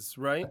really is,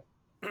 right?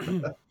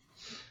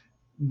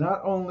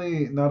 not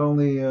only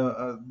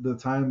the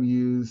time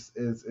used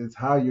is it's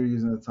how you're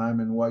using the time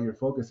and what you're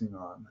focusing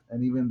on.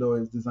 And even though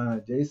it's design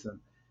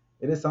adjacent,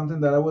 it is something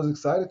that I was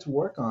excited to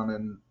work on,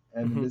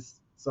 and it Hmm.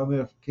 is something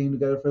that came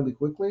together fairly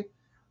quickly.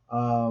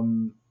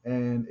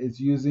 And it's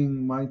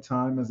using my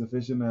time as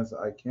efficient as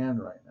I can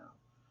right now.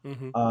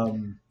 Hmm.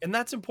 Um, And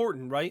that's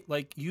important, right?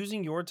 Like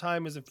using your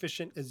time as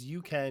efficient as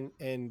you can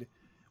and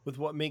with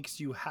what makes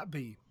you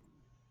happy.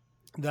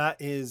 That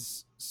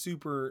is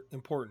super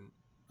important.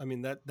 I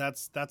mean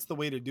that's the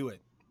way to do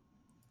it.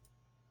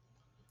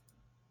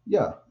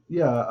 yeah,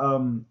 yeah.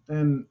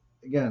 And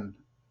again,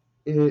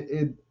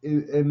 and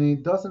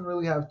it doesn't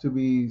really have to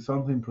be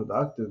something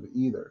productive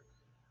either.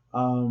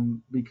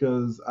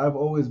 Because I've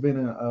always been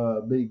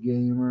a big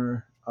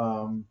gamer.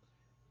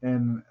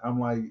 And I'm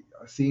like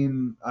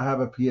seeing I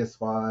have a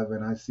PS5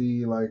 and I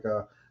see like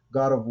a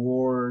God of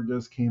War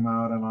just came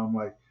out and I'm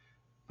like,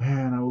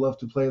 man, I would love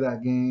to play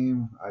that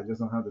game. I just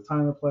don't have the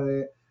time to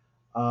play it.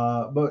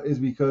 But it's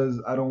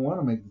because I don't want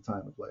to make the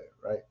time to play it,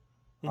 right?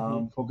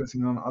 Hmm.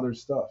 Focusing on other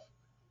stuff.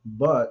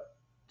 But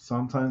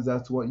sometimes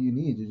that's what you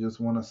need. You just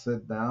want to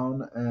sit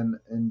down and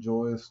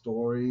enjoy a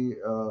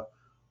story of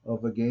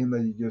a game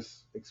that you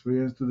just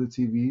experienced through the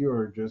TV,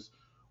 or just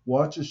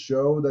watch a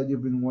show that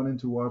you've been wanting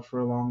to watch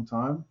for a long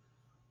time.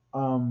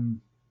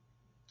 Um,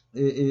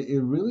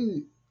 it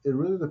really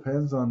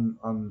depends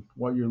on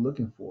what you're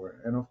looking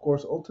for, and of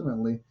course,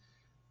 ultimately,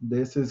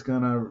 this is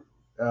gonna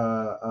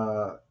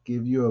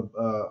give you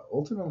a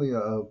ultimately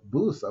a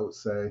boost, I would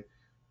say,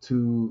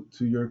 to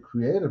your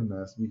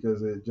creativeness,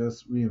 because it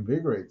just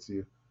reinvigorates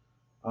you.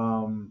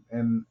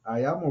 And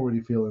I am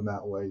already feeling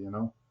that way,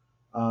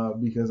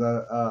 because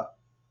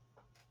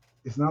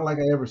it's not like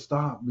I ever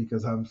stopped,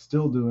 because I'm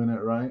still doing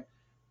it, right?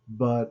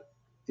 But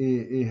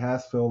it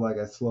has felt like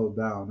I slowed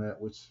down,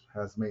 which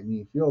has made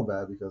me feel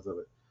bad because of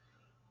it.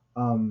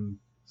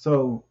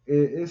 So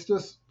it's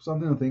just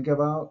something to think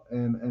about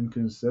and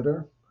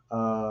consider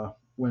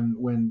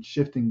when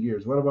shifting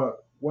gears. What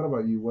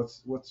about you?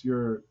 What's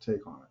your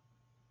take on it?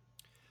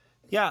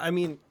 Yeah, I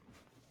mean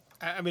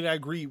I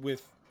agree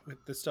with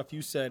the stuff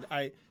you said.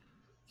 I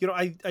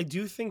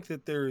do think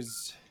that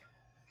there's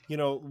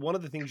one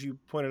of the things you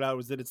pointed out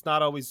was that it's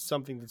not always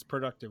something that's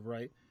productive,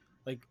 right?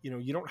 Like,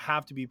 you don't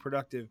have to be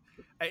productive.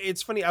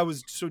 It's funny.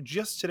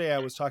 Just today I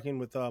was talking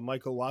with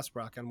Michael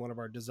Wasbrock on one of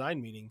our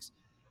design meetings,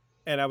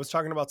 and I was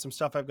talking about some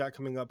stuff I've got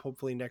coming up,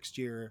 hopefully next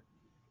year.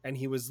 And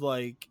he was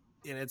like,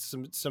 and it's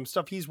some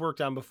stuff he's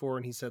worked on before,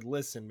 and he said,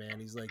 "Listen, man,"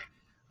 he's like,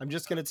 "I'm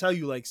just gonna tell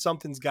you, like,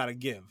 something's got to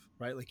give,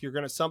 right? Like,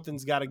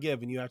 something's got to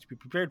give, and you have to be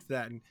prepared for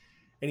that." And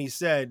he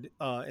said,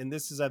 and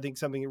this is, I think,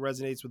 something that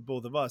resonates with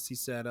both of us. He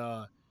said,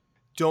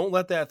 "Don't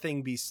let that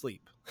thing be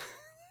sleep.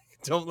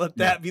 Don't let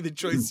Yeah. that be the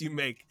choice you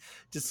make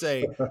to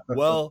say,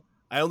 well,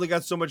 I only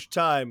got so much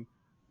time,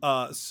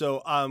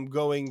 so I'm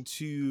going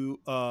to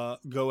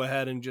go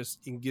ahead and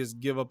just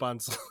give up on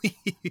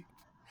sleep."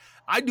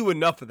 I do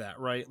enough of that,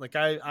 right? Like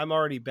I'm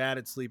already bad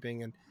at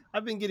sleeping, and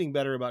I've been getting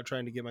better about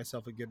trying to get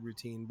myself a good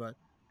routine.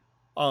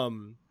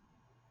 Um,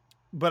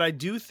 but I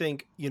do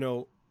think,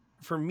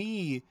 for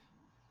me,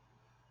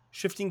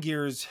 shifting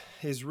gears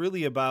is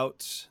really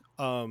about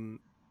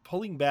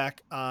pulling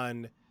back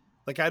on,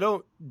 like, I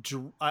don't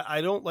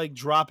like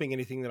dropping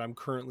anything that I'm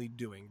currently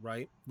doing,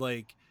 right?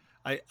 Like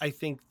I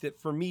think that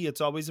for me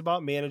it's always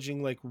about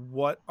managing, like,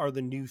 what are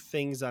the new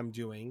things I'm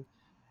doing,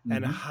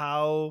 and Hmm.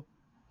 how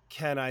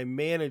can I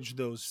manage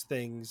those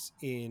things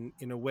in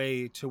a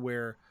way to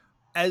where,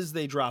 as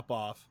they drop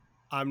off,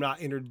 I'm not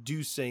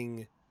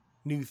introducing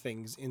new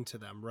things into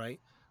them,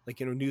 right? Like,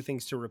 new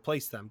things to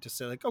replace them, to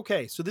say, like,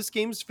 okay, so this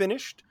game's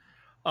finished,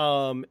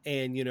 and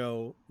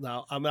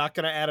now I'm not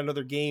going to add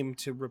another game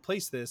to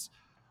replace this.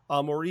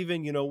 Or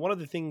even, one of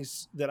the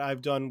things that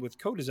I've done with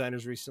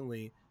co-designers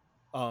recently,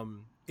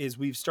 is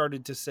we've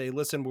started to say,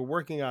 listen, we're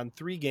working on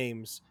 3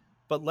 games,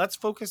 but let's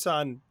focus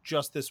on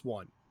just this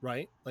one,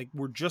 right? Like,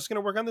 we're just going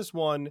to work on this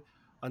one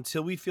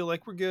until we feel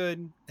like we're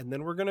good, and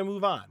then we're going to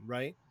move on,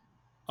 right?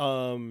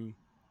 um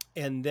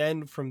and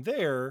then from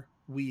there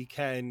we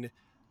can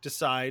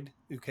decide,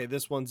 okay,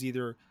 this one's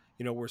either,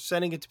 we're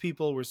sending it to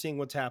people, we're seeing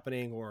what's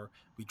happening, or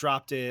we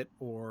dropped it,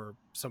 or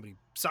somebody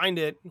signed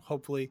it,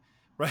 hopefully,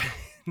 right?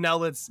 now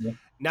let's Yeah.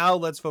 now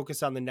let's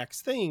focus on the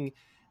next thing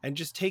and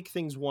just take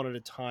things one at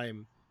a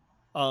time.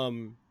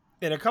 And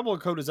a couple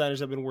of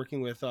co-designers I've been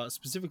working with,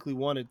 specifically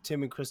one at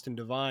Tim and Kristen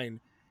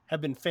Devine, have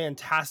been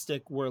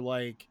fantastic, where,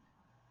 like,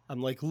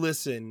 I'm like,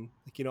 listen,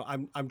 like,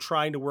 I'm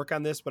trying to work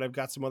on this, but I've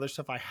got some other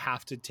stuff I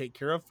have to take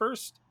care of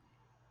first,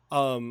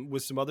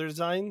 with some other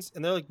designs.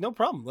 And they're like, no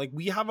problem. Like,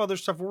 we have other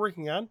stuff we're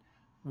working on.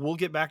 We'll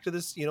get back to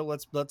this.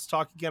 Let's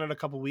talk again in a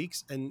couple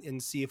weeks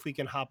and see if we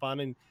can hop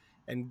on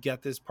and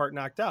get this part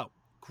knocked out.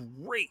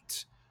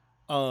 Great.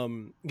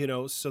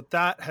 So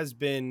that has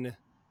been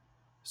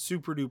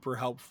super duper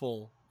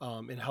helpful,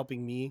 in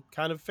helping me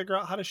kind of figure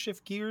out how to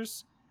shift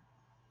gears.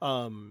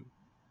 Um,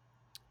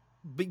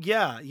 but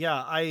yeah,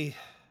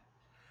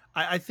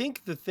 I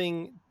think the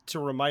thing to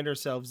remind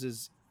ourselves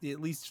is, at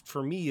least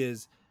for me,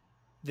 is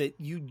that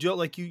you don't,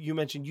 like you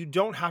mentioned, you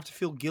don't have to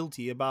feel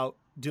guilty about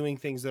doing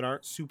things that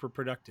aren't super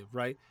productive,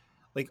 right?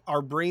 Like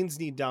our brains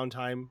need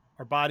downtime,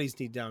 our bodies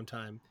need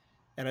downtime,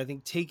 and I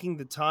think taking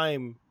the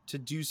time to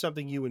do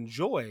something you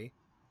enjoy,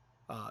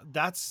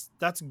 that's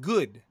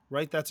good,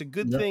 right? That's a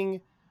good Yeah,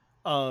 thing,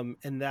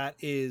 and that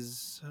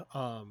is,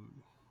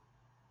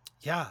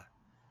 yeah,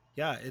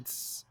 yeah.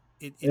 It's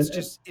and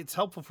just it's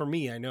helpful for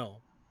me. I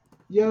know.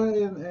 yeah,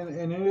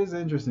 and it is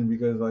interesting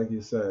because, like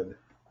you said,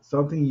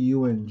 something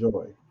you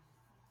enjoy,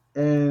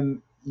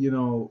 and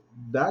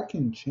that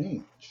can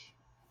change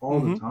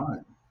all the Mm-hmm.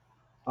 time.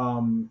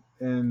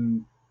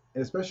 And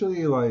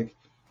especially like,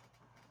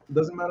 it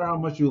doesn't matter how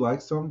much you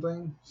like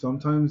something.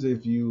 Sometimes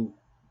if you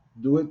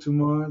do it too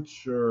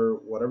much or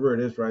whatever it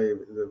is, right?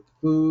 The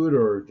food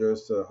or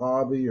just a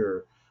hobby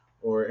or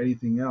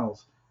anything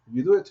else. If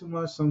you do it too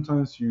much,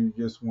 sometimes you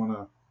just want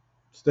to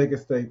take a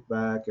step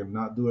back and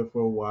not do it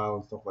for a while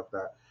and stuff like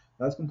that.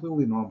 That's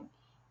completely normal.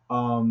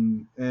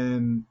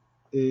 And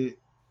it,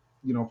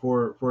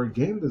 for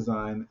game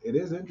design, it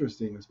is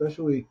interesting,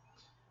 especially,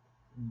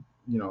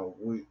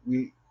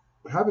 we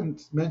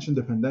haven't mentioned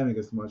the pandemic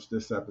as much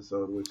this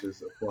episode, which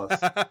is a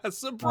plus. Uh,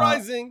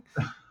 Surprising.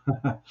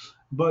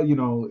 but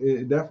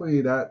it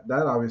definitely, that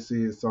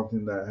obviously is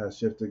something that has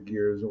shifted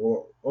gears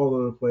all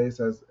over the place,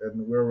 as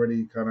and we're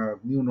already kind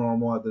of new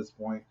normal at this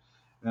point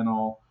and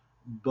all.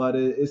 But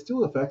it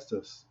still affects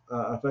us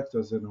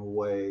in a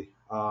way,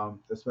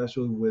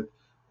 especially with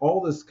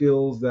all the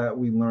skills that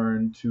we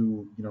learned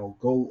to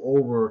go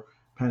over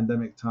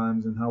pandemic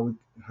times, and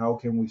how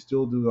can we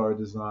still do our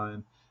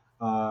design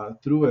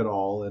through it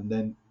all, and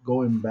then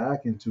going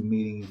back into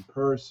meeting in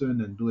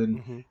person and doing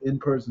Mm-hmm.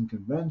 in-person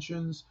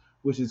conventions,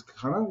 which is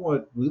kind of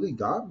what really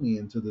got me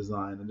into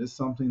design, and it's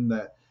something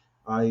that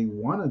I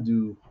want to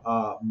do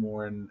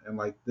more. And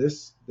like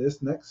this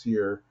next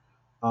year,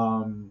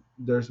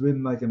 there's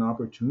been like an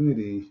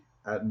opportunity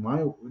at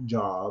my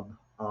job,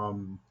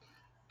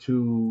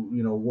 to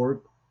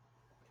work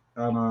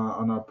on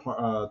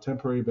a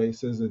temporary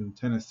basis in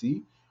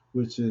Tennessee,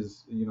 which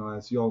is,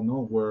 as you all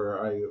know, where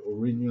I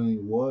originally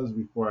was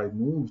before I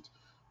moved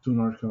to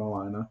North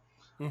Carolina.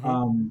 Mm-hmm.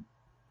 Um,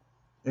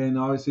 and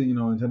obviously,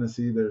 in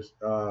Tennessee, there's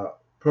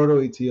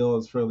Proto ATL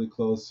is fairly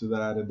close to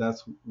that, and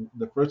that's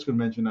the first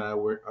convention I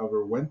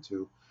ever went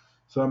to.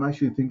 So I'm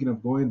actually thinking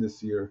of going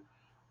this year,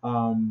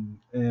 and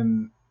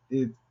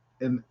it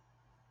and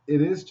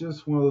it is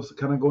just one of those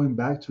kind of going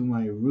back to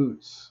my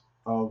roots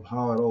of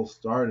how it all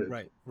started,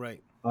 Right.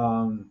 Right.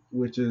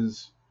 which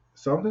is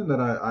something that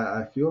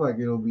I feel like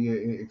it'll be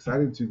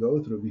exciting to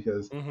go through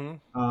because,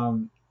 Mm-hmm.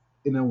 um,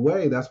 in a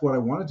way, that's what I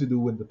wanted to do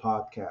with the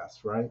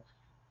podcast, right?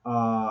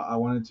 I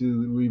wanted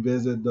to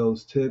revisit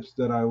those tips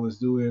that I was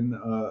doing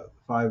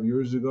 5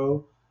 years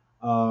ago.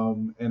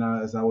 And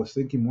as I was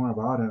thinking more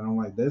about it, I'm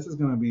like, this is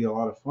going to be a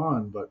lot of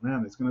fun, but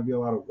man, it's going to be a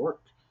lot of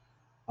work.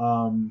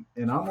 And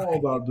I'm all Right.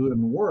 about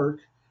doing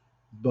work,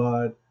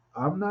 but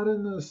I'm not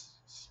in this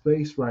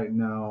space right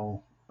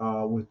now,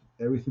 with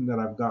everything that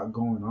I've got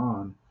going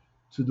on,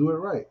 to do it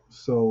right.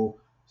 So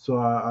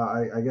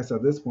I guess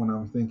at this point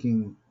I'm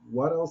thinking,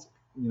 what else,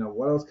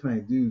 what else can I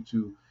do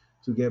to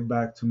get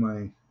back to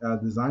my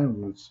design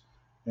roots,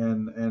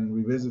 and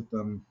revisit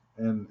them,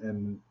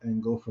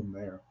 and go from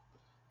there.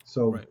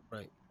 So Right.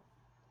 Right.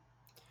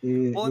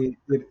 Well,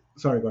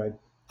 sorry, go ahead.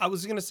 I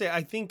was gonna say,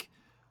 I think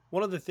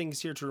one of the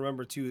things here to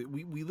remember too,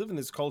 we live in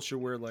this culture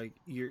where like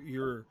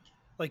you're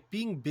like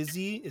being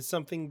busy is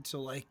something to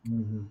like,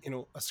 Hmm.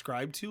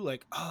 ascribe to,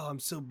 like, oh, I'm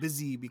so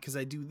busy because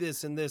I do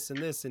this and this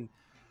and this. And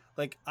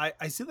like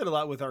I see that a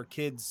lot with our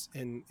kids,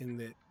 and in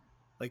that,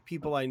 like,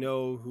 people I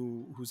know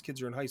whose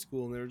kids are in high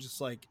school, and they're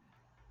just like,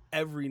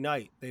 every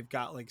night they've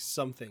got like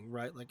something,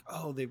 right? Like,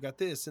 oh, they've got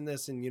this and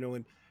this, and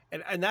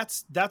and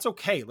that's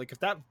okay. Like if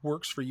that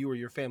works for you or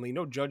your family,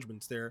 no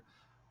judgments there.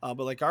 But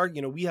like our,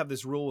 we have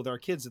this rule with our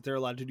kids that they're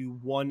allowed to do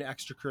one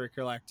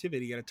extracurricular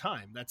activity at a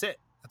time. That's it.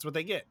 That's what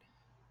they get.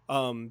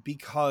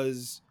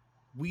 Because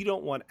we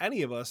don't want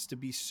any of us to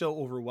be so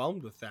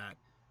overwhelmed with that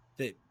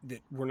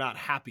we're not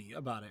happy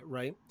about it,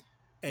 right?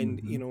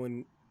 And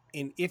Hmm.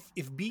 and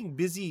if being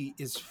busy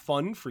is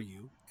fun for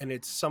you and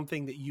it's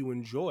something that you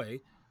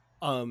enjoy,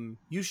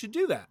 you should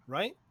do that,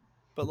 right?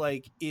 But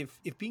like if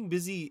being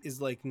busy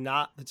is like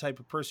not the type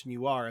of person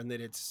you are, and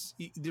that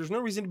there's no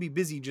reason to be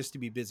busy just to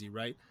be busy,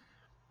 right?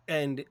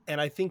 And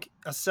I think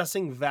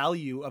assessing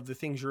value of the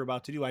things you're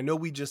about to do. I know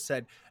we just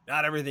said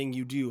not everything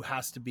you do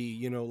has to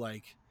be,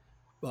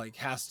 like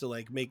has to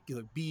like make,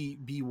 like,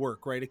 be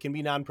work, right? It can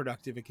be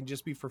non-productive, it can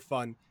just be for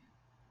fun.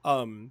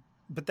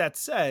 But that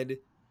said,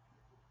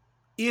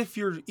 if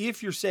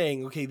you're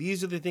saying, okay,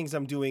 these are the things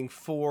I'm doing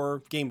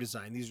for game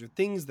design, these are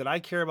things that I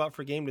care about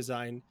for game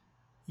design,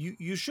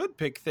 you should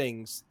pick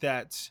things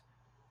that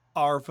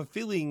are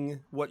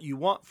fulfilling what you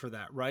want for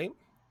that, right?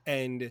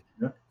 And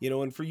Yeah.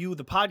 and for you,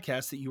 the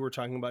podcast that you were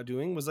talking about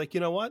doing was like, you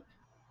know what,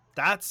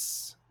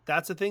 that's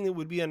a thing that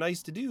would be a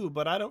nice to do,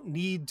 but I don't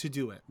need to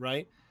do it,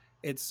 right?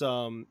 it's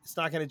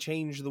not going to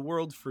change the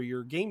world for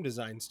your game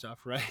design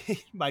stuff,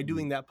 right? By Mhm.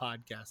 doing that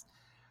podcast.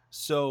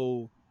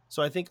 So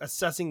I think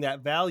assessing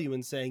that value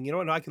and saying, you know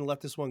what, no, I can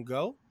let this one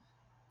go.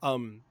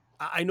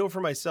 I know for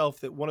myself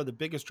that one of the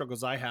biggest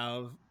struggles I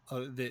have,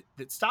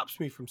 that stops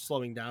me from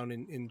slowing down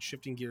and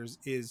shifting gears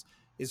is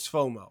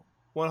FOMO.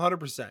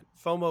 100%.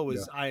 FOMO Yeah.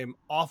 is I am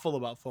awful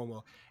about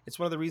FOMO. It's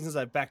one of the reasons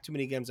I've backed too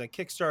many games on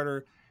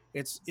Kickstarter.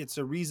 It's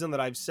a reason that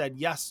I've said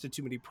yes to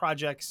too many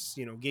projects,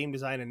 game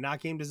design and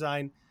not game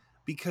design,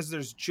 because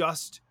there's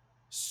just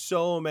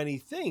so many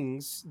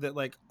things that,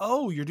 like,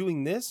 oh, you're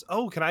doing this?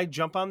 Oh, can I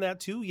jump on that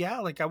too? Yeah,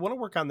 like I want to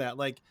work on that.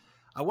 Like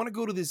I want to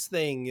go to this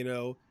thing.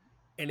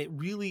 And it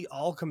really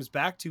all comes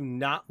back to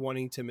not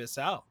wanting to miss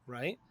out,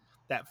 right?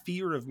 That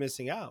fear of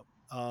missing out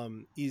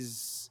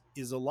is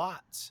a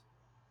lot.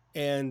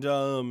 And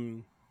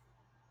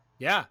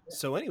yeah,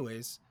 so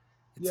anyways,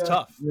 it's Yeah.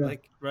 tough, Yeah.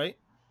 like, right?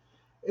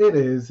 It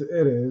is.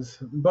 It is.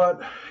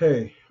 But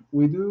hey,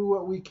 we do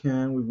what we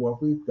can with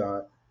what we've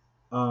got.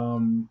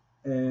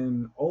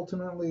 And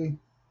ultimately,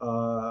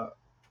 uh,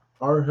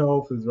 our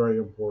health is very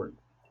important,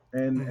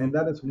 and Mhm.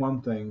 that is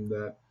one thing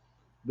that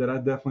I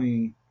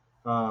definitely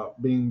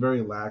being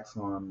very lax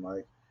on.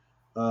 Like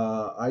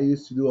I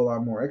used to do a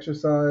lot more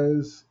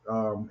exercise,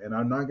 and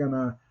I'm not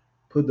gonna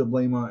put the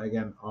blame on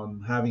again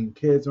on having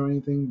kids or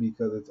anything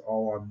because it's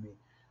all on me.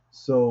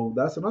 So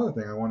that's another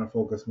thing I want to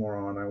focus more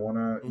on. I want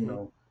to,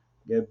 Mhm.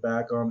 get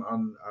back on I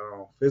don't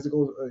know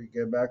physical,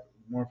 get back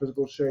more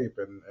physical shape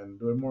and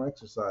doing more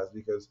exercise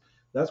because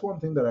that's one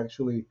thing that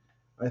actually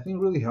I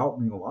think really helped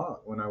me a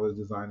lot when I was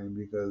designing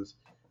because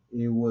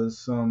it was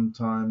some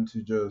time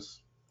to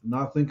just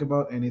not think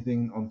about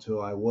anything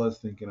until I was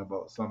thinking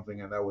about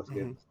something, and that was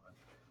game Mhm.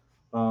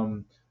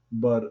 design.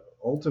 But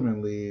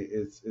ultimately,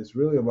 it's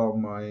really about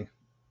my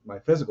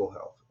physical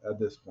health at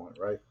this point,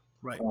 right?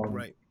 Right, Um,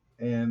 right,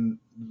 and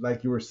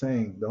like you were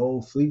saying, the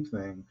whole sleep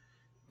thing.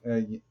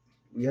 Uh, y-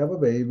 we have a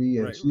baby,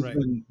 and right, she's right,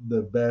 been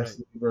the right.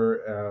 best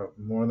sleeper,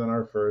 more than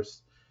our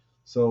first,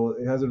 so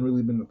it hasn't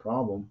really been a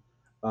problem.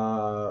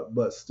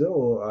 But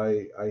still,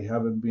 I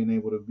haven't been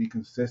able to be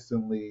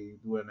consistently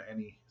doing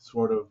any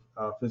sort of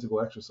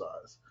physical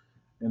exercise,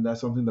 and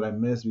that's something that I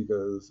miss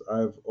because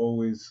I've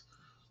always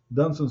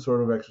done some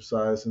sort of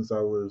exercise since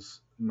I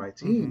was in my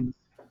Mhm. teens,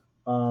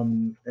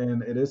 and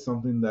it is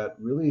something that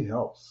really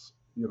helps.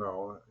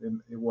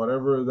 In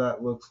whatever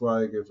that looks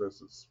like, if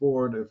it's a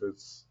sport, if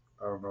it's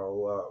I don't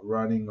know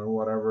running or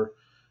whatever,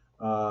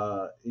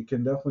 it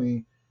can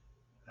definitely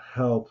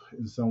help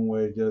in some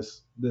way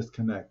just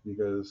disconnect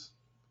because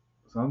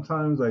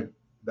sometimes like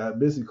that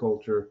busy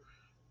culture,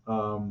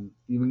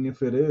 even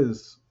if it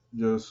is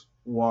just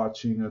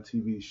watching a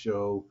TV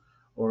show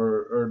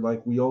or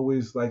like we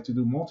always like to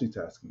do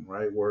multitasking,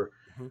 right?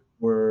 Mhm.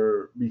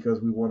 Where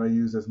because we want to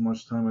use as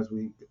much time as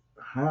we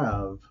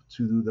have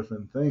to do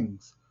different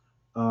things,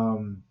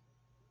 um,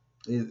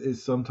 it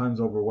is sometimes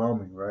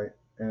overwhelming, right?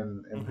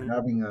 And Mhm.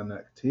 having an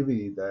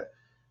activity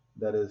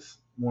that is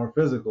more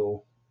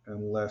physical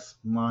and less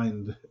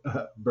mind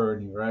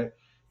burning, right?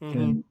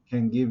 Mhm.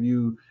 Can give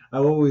you.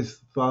 I've always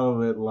thought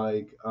of it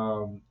like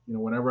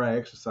whenever I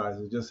exercise,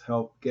 it just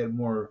help get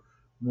more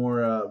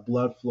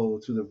blood flow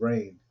to the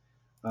brain,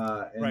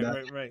 and Right, that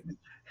right, right.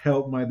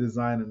 helped my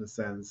design in a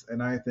sense.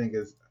 And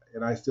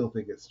I still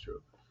think it's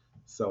true.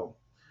 So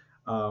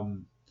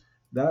um,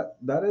 that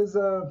is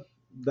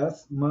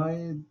that's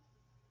my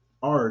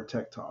our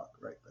tech talk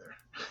right there.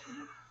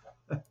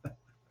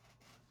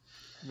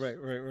 Right,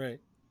 right, right.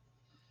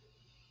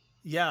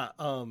 Yeah,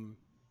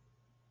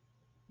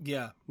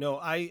 yeah. No,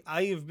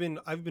 I've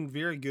been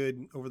very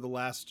good over the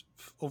last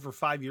over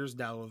 5 years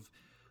now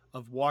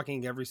of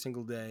walking every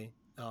single day.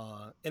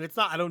 And it's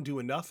not I don't do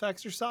enough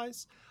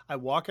exercise. I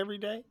walk every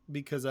day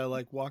because I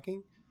like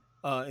walking,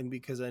 and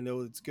because I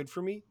know it's good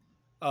for me.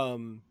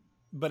 Um,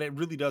 but it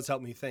really does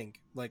help me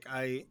think. Like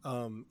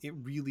it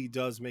really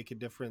does make a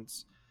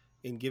difference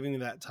in giving me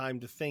that time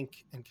to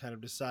think and kind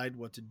of decide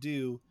what to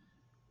do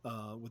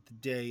with the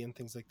day and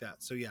things like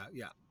that. So yeah,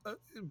 yeah.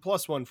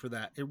 Plus one for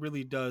that. It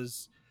really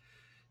does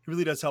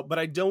help. But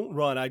I don't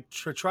run. I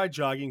tried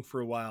jogging for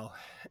a while.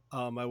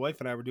 My wife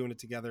and I were doing it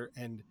together,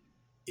 and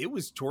it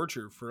was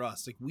torture for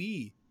us. Like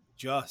we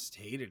just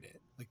hated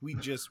it. Like we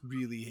just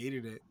really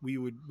hated it. We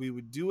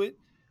would do it,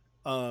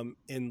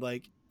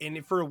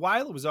 and for a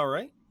while it was all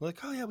right. We're like,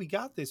 oh yeah, we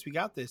got this.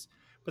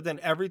 But then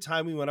every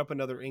time we went up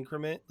another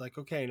increment, like,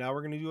 okay, now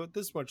we're gonna do it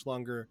this much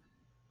longer.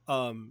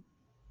 Um,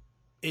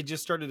 it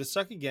just started to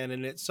suck again,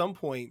 and at some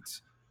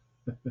point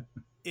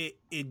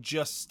it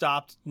just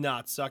stopped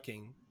not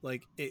sucking.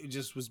 Like it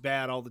just was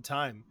bad all the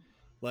time.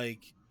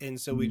 Like, and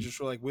so we Mm, just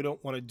were like, we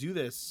don't want to do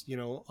this,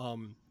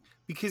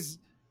 because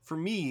for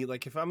me,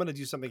 like if I'm gonna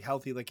do something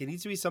healthy, like it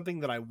needs to be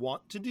something that I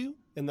want to do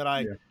and that I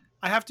yeah.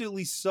 I have to at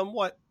least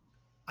somewhat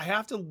I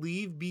have to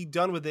leave, be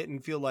done with it,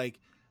 and feel like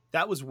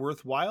that was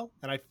worthwhile.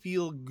 And I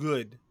feel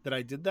good that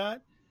I did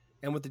that.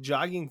 And with the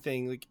jogging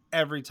thing, like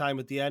every time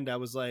at the end, I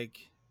was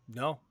like,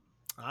 no,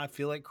 I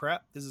feel like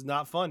crap. This is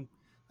not fun.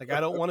 Like, I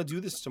don't want to do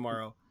this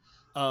tomorrow.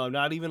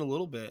 Not even a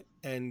little bit.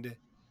 And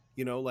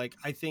Like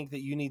I think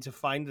that you need to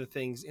find the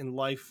things in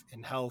life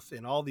and health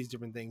and all these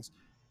different things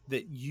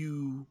that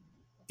you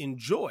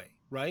enjoy,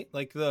 right?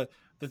 Like the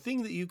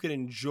thing that you can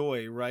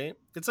enjoy, right?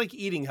 It's like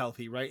eating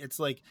healthy, right? It's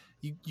like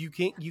you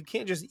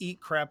can't just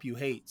eat crap you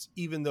hate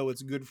even though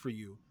it's good for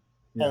you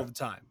all Yeah. the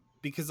time,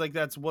 because like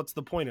that's what's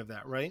the point of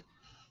that, right?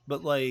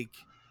 But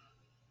like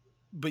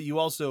but you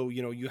also,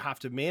 you have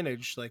to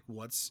manage like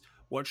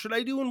what should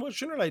I do and what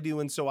shouldn't I do.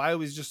 And so I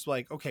always just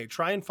like, okay,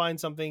 try and find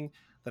something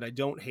that I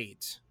don't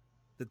hate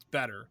that's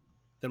better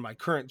than my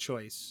current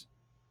choice,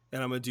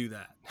 and I'm gonna do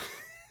that.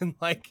 And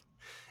like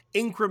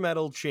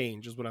incremental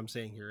change is what I'm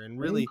saying here. And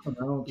really,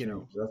 Incremental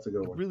change. That's a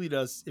good one.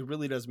 it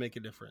really does make a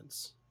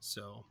difference.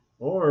 So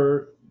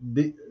Or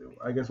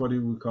I guess what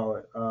do we call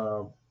it?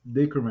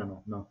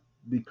 Decremental. No,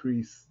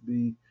 decrease.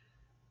 The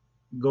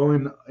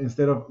going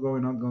instead of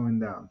going up, going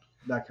down.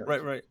 That kind of right,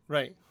 change. right,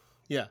 right.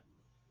 Yeah.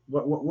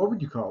 What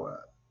would you call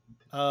that?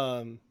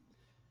 um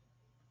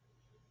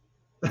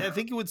I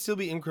think it would still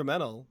be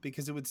incremental,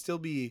 because it would still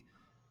be,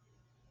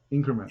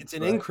 it's Increments, an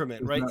right? increment,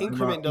 It's right? not Increment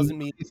about doesn't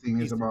mean increasing. It's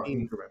piece, it about means,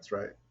 increments,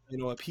 right?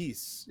 a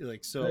piece,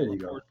 like There so a you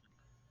go. portion.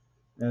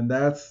 And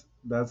that's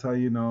how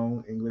you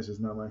know English is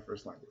not my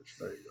first language.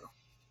 There you go.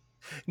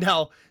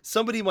 Now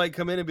somebody might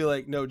come in and be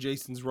like, no,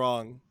 Jason's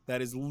wrong.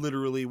 That is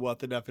literally what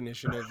the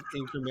definition of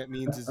increment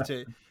means, is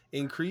to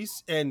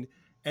increase. And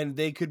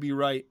they could be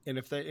right, and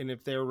if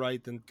they're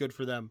right, then good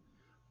for them.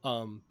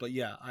 But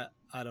yeah,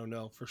 I don't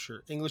know for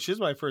sure. English is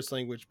my first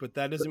language, but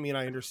that doesn't mean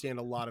I understand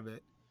a lot of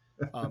it,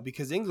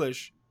 because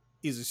English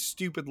is a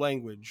stupid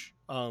language,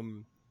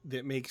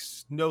 that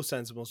makes no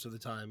sense most of the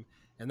time,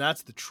 and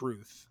that's the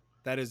truth.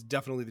 That is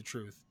definitely the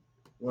truth.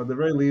 Well, at the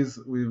very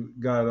least, we've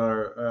got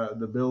our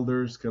the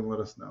builders can let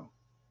us know,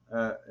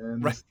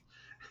 and Right, this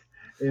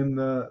in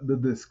the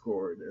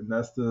Discord, and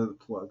that's the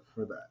plug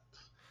for that.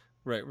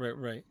 right, right,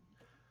 right.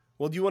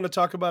 Well, do you want to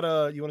talk about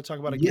a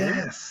game?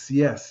 Yes,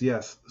 yes,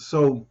 yes.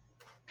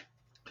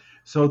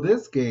 So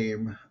this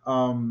game,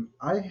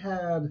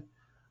 I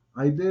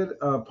did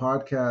a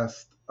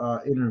podcast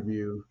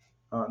interview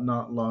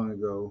not long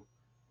ago,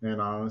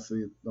 and I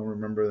honestly don't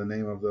remember the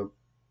name of the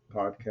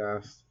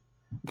podcast.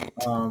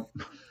 Um,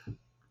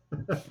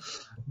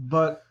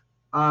 but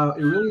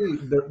it really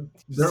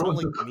Just there sound was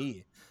like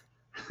me.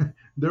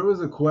 there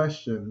was a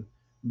question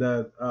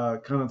that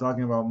kind of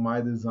talking about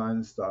my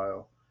design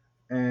style,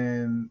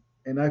 and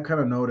I kind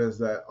of noticed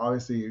that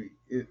obviously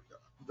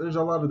there's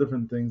a lot of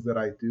different things that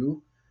I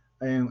do,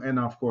 and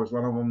of course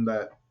one of them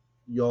that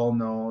y'all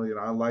know,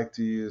 I like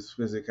to use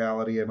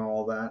physicality and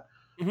all that,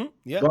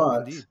 Yeah, but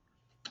indeed.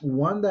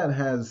 one that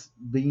has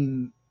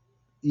been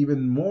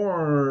even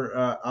more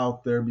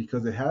out there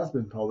because it has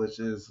been published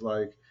is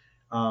like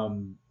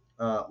um,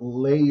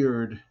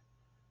 layered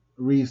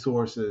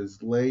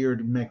resources,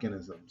 layered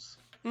mechanisms.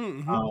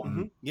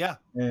 Yeah.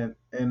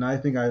 And I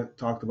think I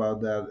talked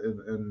about that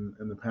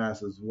in the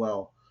past as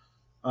well.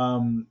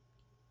 Um,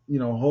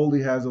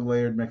 Holy has a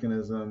layered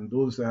mechanism.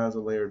 Dulce has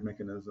a layered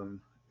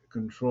mechanism.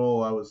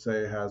 Control, I would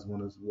say, has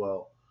one as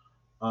well.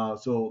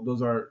 So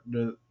those are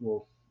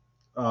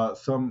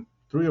some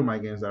three of my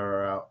games that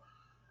are out.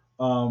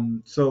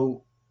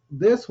 So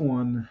this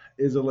one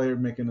is a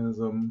layered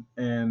mechanism,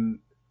 and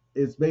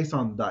it's based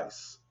on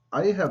dice.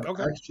 I have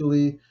Okay.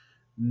 actually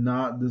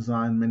not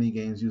designed many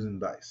games using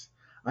dice.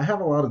 I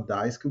have a lot of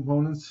dice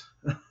components,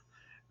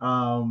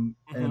 and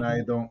hmm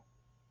I don't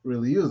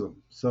really use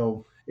them.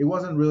 So it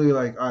wasn't really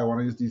like I want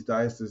to use these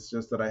dice. It's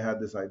just that I had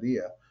this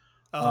idea.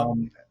 Uh-huh.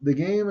 The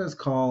game is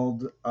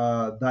called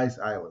Dice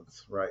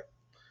Islands, right?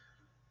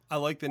 I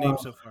like the name Uh,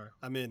 so far.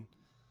 I'm in.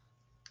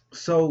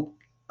 So,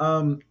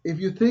 if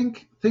you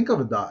think of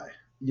a die,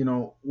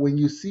 when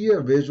you see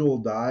a visual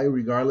die,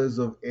 regardless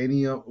of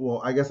any of,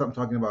 well, I guess I'm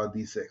talking about a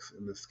D6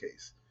 in this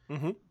case.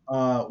 hmm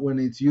When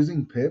it's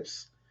using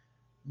pips,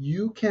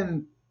 you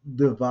can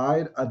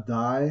divide a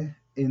die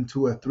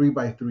into a 3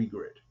 by 3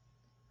 grid.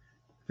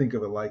 Think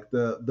of it like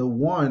the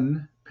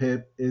one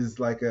pip is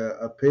like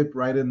a pip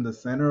right in the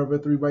center of a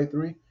 3 by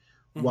 3,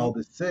 hmm while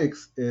the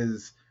six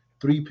is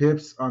 3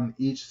 pips on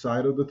each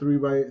side of the 3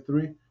 by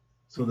 3.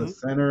 So the hmm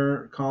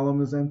center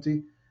column is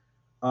empty.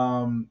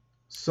 Um,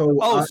 so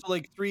Oh, I so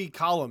like three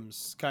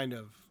columns, kind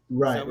of.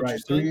 Is that right, what you're right,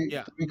 saying? three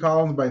Yeah. three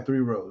columns by 3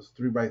 rows,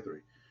 3 by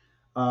 3.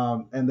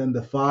 And then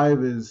the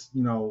five is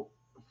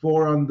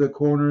four on the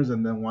corners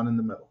and then one in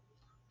the middle.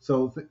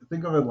 So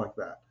think of it like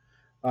that.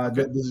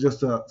 Okay. This is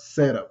just a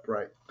setup,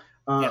 right?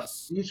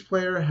 Yes. Each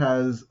player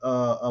has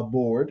a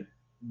board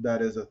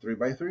that is a 3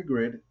 by 3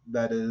 grid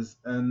that is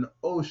an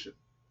ocean.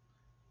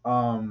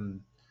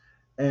 Um,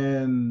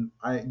 and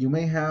you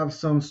may have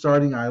some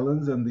starting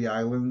islands, and the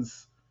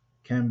islands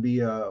can be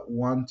a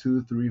one,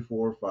 two, three,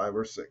 four, five,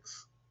 or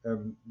six,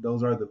 and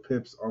those are the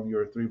pips on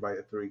your 3 by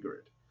 3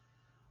 grid.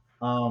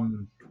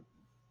 Um,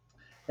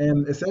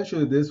 and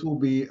essentially, this will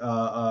be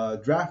a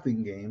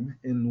drafting game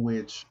in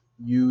which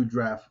you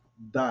draft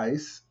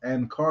dice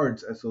and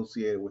cards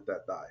associated with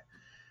that die.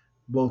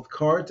 Both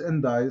cards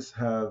and dice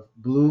have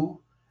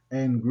blue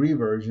and green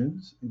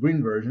versions.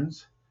 Green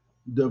versions.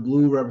 The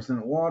blue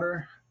represent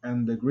water,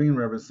 and the green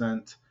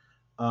represent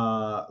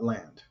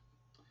land.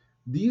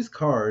 These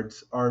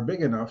cards are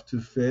big enough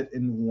to fit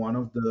in one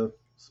of the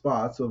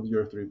spots of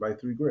your 3 by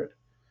 3 grid.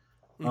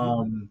 Hmm.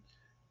 Um,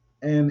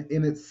 and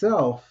in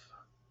itself,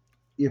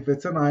 if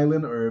it's an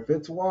island or if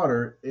it's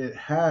water, it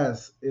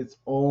has its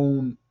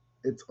own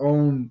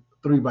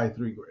 3 by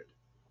 3 grid.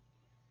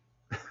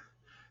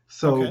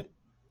 So Okay.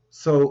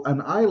 so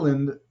an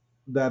island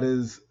that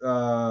is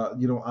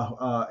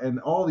and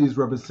all these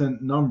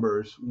represent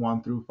numbers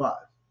 1 through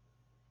 5,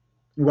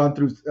 1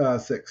 through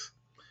 6.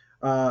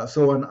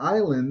 So an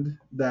island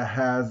that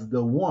has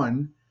the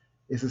one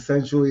is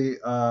essentially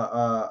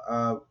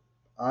a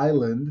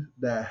island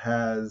that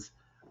has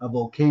a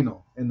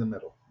volcano in the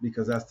middle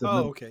because that's the Oh,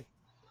 middle. okay.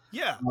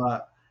 Yeah. Uh,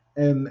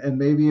 and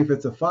maybe if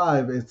it's a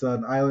 5, it's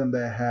an island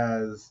that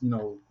has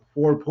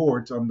 4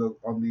 ports on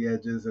the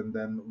edges and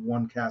then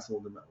one castle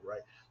in the middle,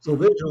 right? So Hmm.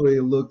 visually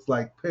it looks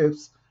like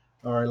pips,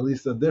 or at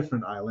least a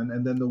different island.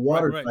 And then the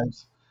Right. water Right.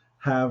 types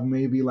have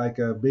maybe like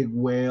a big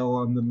whale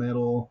on the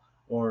middle,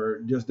 or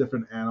just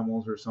different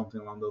animals or something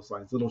along those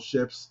lines, little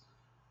ships.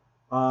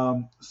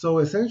 So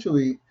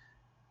essentially,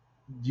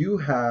 you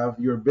have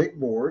your big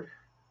board,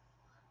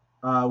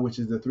 which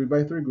is the 3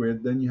 by 3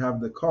 grid. Then you have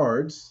the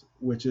cards,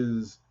 which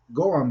is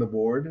go on the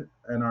board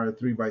and are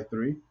 3 by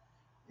 3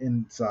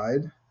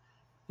 inside.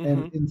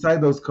 And Hmm. inside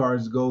those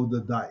cards go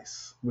the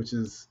dice, which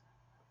is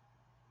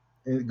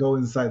go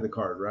inside the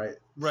card, right?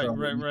 Right. So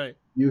Right. Right.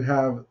 you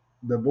have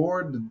the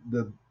board,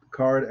 the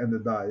card, and the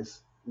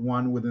dice,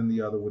 one within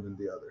the other within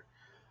the other.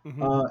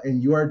 Hmm.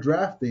 And you are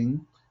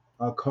drafting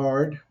a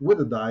card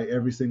with a die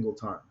every single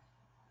time.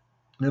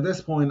 At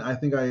this point, I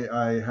think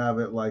I have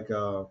it like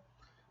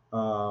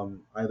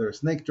either a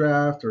snake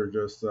draft or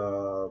just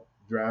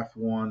draft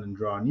one and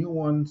draw a new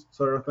one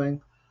sort of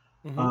thing.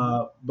 Hmm.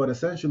 But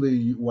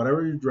essentially,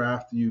 whatever you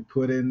draft, you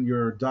put in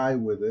your die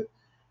with it,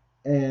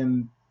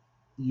 and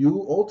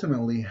you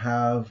ultimately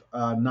have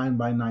a 9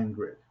 by 9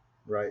 grid,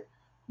 right?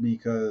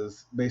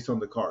 Because based on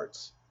the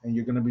cards, and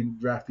you're going to be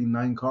drafting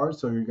 9 cards,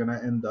 so you're going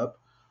to end up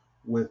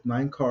with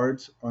 9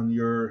 cards on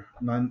your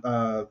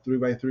 3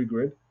 by 3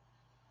 grid.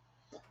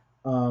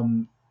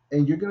 Um,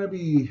 and you're going to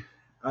be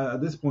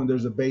at this point,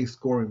 there's a base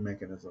scoring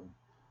mechanism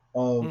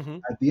of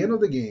Hmm. at the end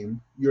of the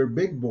game, your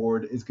big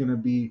board is going to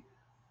be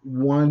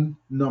one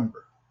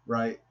number,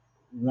 right?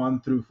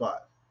 1 through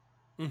 5,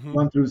 Hmm.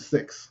 1 through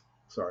 6,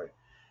 sorry.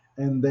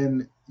 And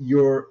then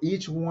your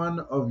each one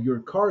of your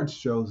cards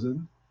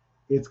chosen,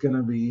 it's going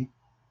to be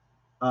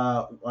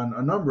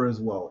a number as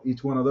well,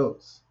 each one of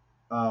those,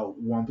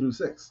 1 through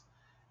 6.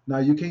 Now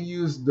you can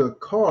use the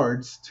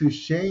cards to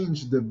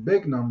change the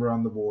big number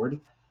on the board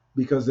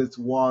because it's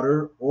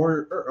water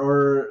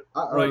or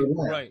Right.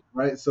 land, Right.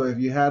 right? So if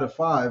you had a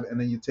 5 and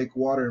then you take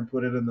water and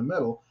put it in the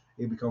middle,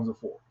 it becomes a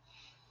 4.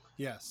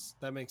 Yes,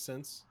 that makes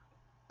sense.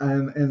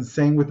 And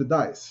same with the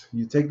dice.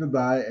 You take the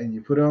die and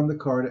you put it on the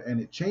card, and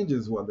it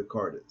changes what the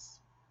card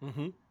is.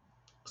 Hmm.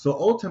 So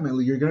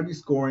ultimately, you're going to be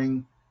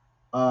scoring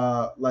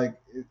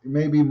like it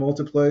may be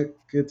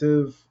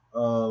multiplicative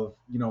of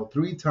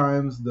 3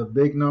 times the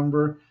big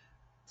number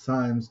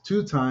times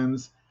 2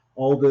 times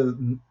all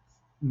the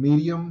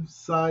medium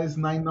size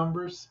 9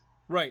 numbers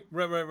Right.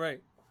 Right. Right.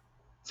 Right.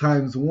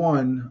 times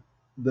one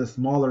the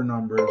smaller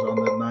numbers on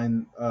the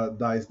 9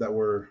 dice that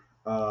were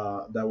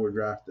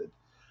drafted.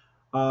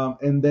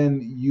 And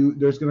then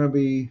there's gonna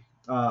be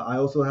I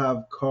also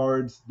have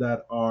cards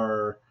that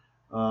are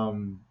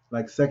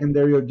like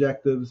secondary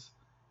objectives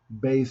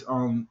based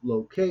on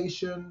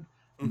location,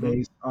 Hmm.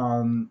 based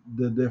on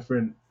the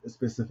different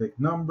specific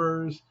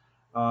numbers,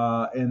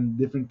 and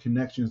different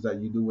connections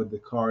that you do with the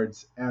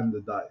cards and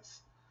the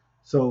dice.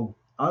 So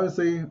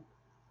obviously,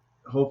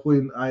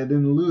 hopefully, I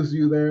didn't lose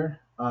you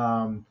there.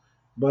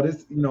 But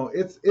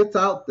it's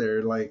out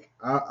there. Like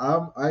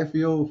I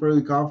feel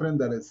fairly confident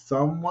that it's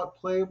somewhat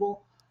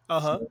playable. Uh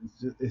So huh.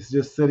 it's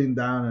just sitting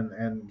down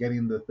and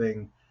getting the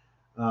thing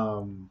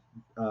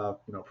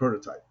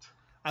prototyped,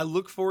 I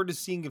look forward to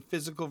seeing a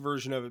physical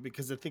version of it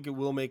because I think it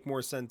will make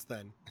more sense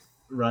then.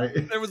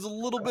 right? There was a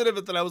little bit of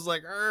it that I was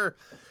like,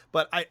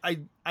 but I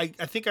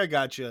think I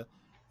got you,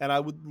 and I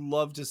would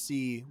love to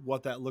see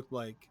what that looked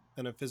like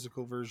in a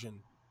physical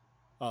version.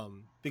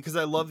 Because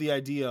I love the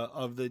idea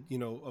of the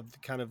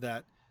kind of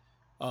that.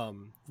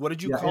 What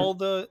did you Yeah, and call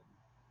the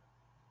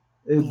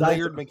dice.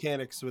 layered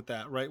mechanics with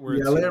that? Right, where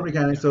Yeah, it's layer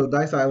mechanics. yeah, So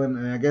Dice Island,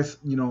 and I guess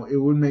it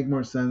would make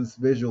more sense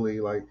visually.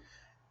 Like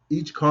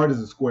each card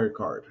is a square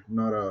card,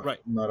 not a right,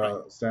 not right,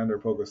 a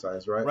standard poker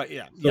size, right? right,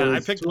 yeah, So yeah. I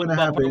it's picked two it and up a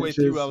about half partway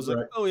through. I inches, was like,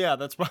 right? oh yeah,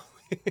 that's probably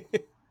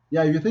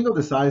Yeah, if you think of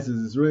the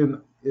sizes,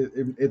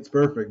 it's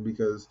perfect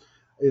because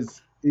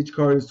it's each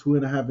card is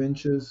 2.5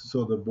 inches,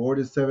 so the board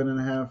is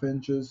 7.5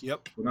 inches,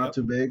 yep, so not yep,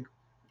 too big,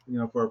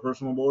 for a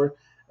personal board.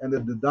 And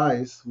then the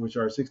dice, which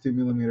are 60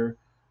 millimeter,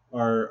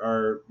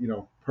 are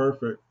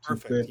perfect to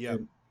perfect, fit yep.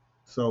 in.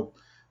 So,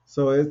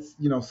 it's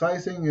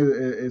sizing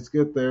is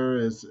good there.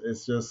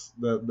 It's just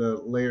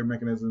the layer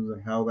mechanisms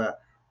and how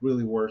that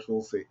really works.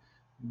 We'll see,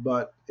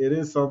 but it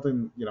is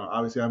something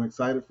obviously I'm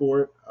excited for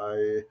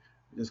it.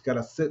 Just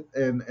gotta sit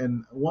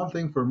and one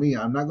thing for me,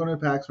 I'm not going to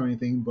PAX or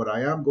anything, but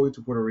I am going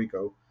to Puerto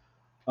Rico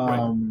Right.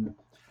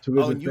 to Oh,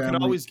 visit and you can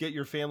family. always get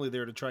your family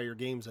there to try your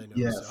games, I know.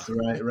 So Yes,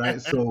 right,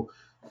 right. So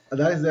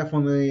that is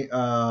definitely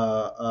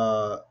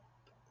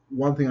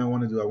one thing I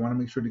want to do. I want to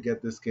make sure to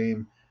get this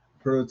game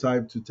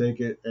prototype to take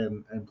it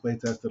and play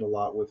test it a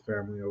lot with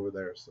family over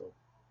there. So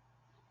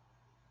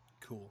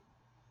cool.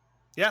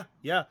 Yeah,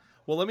 yeah.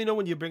 Well, let me know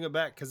when you bring it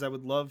back because I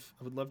would love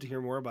to hear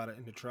more about it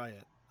and to try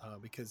it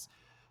because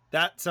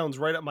that sounds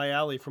right up my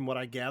alley from what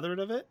I gathered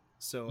of it.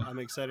 So I'm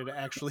excited to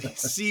actually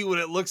see what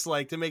it looks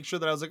like to make sure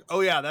that I was like,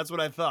 oh yeah, that's what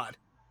I thought.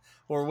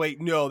 Or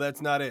wait, no,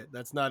 that's not it.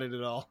 That's not it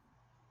at all.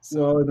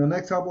 So well, in the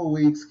next couple of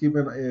weeks, keep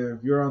an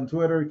if you're on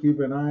Twitter, keep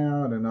an eye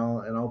out, and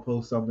I'll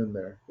post something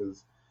there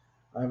because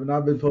I have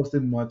not been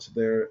posting much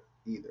there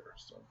either.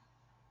 So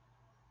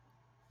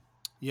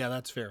yeah,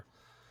 that's fair.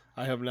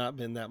 I have not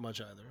been that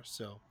much either.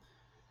 So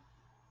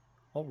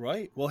all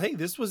right. Well, hey,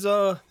 this was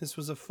a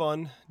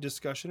fun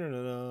discussion and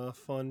a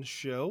fun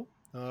show.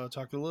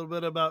 Talked a little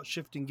bit about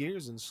shifting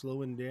gears and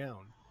slowing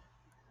down.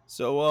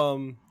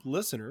 So,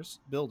 listeners,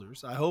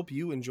 builders, I hope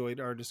you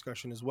enjoyed our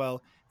discussion as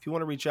well. If you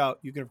want to reach out,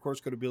 you can, of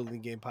course, go to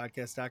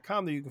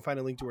buildinggamepodcast.com. There you can find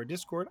a link to our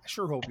Discord. I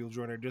sure hope you'll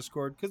join our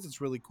Discord because it's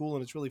really cool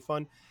and it's really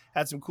fun.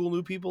 Had some cool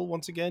new people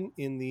once again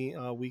in the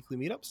weekly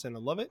meetups, and I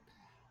love it.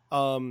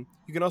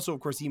 You can also, of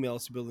course, email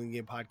us at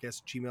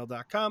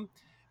buildinggamepodcast@gmail.com.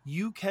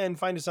 You can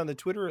find us on the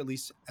Twitter, at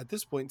least at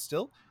this point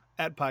still,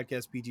 at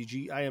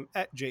podcastbtg. I am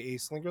at JA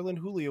Slingerland.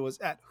 Julio is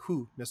at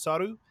Hu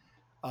Nazario.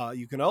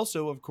 You can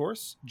also, of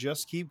course,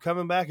 just keep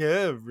coming back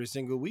every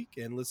single week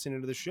and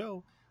listening to the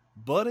show.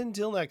 But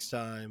until next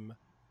time,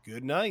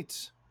 good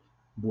night.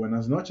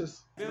 buenas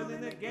noches.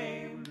 Building the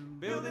game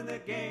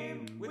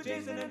with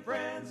Jason and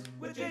friends,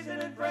 with Jason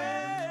and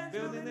friends.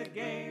 Building the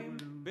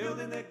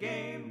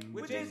game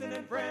with Jason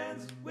and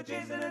friends, with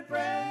Jason and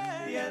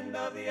friends. The end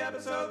of the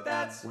episode,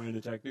 that's when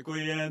it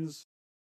technically ends.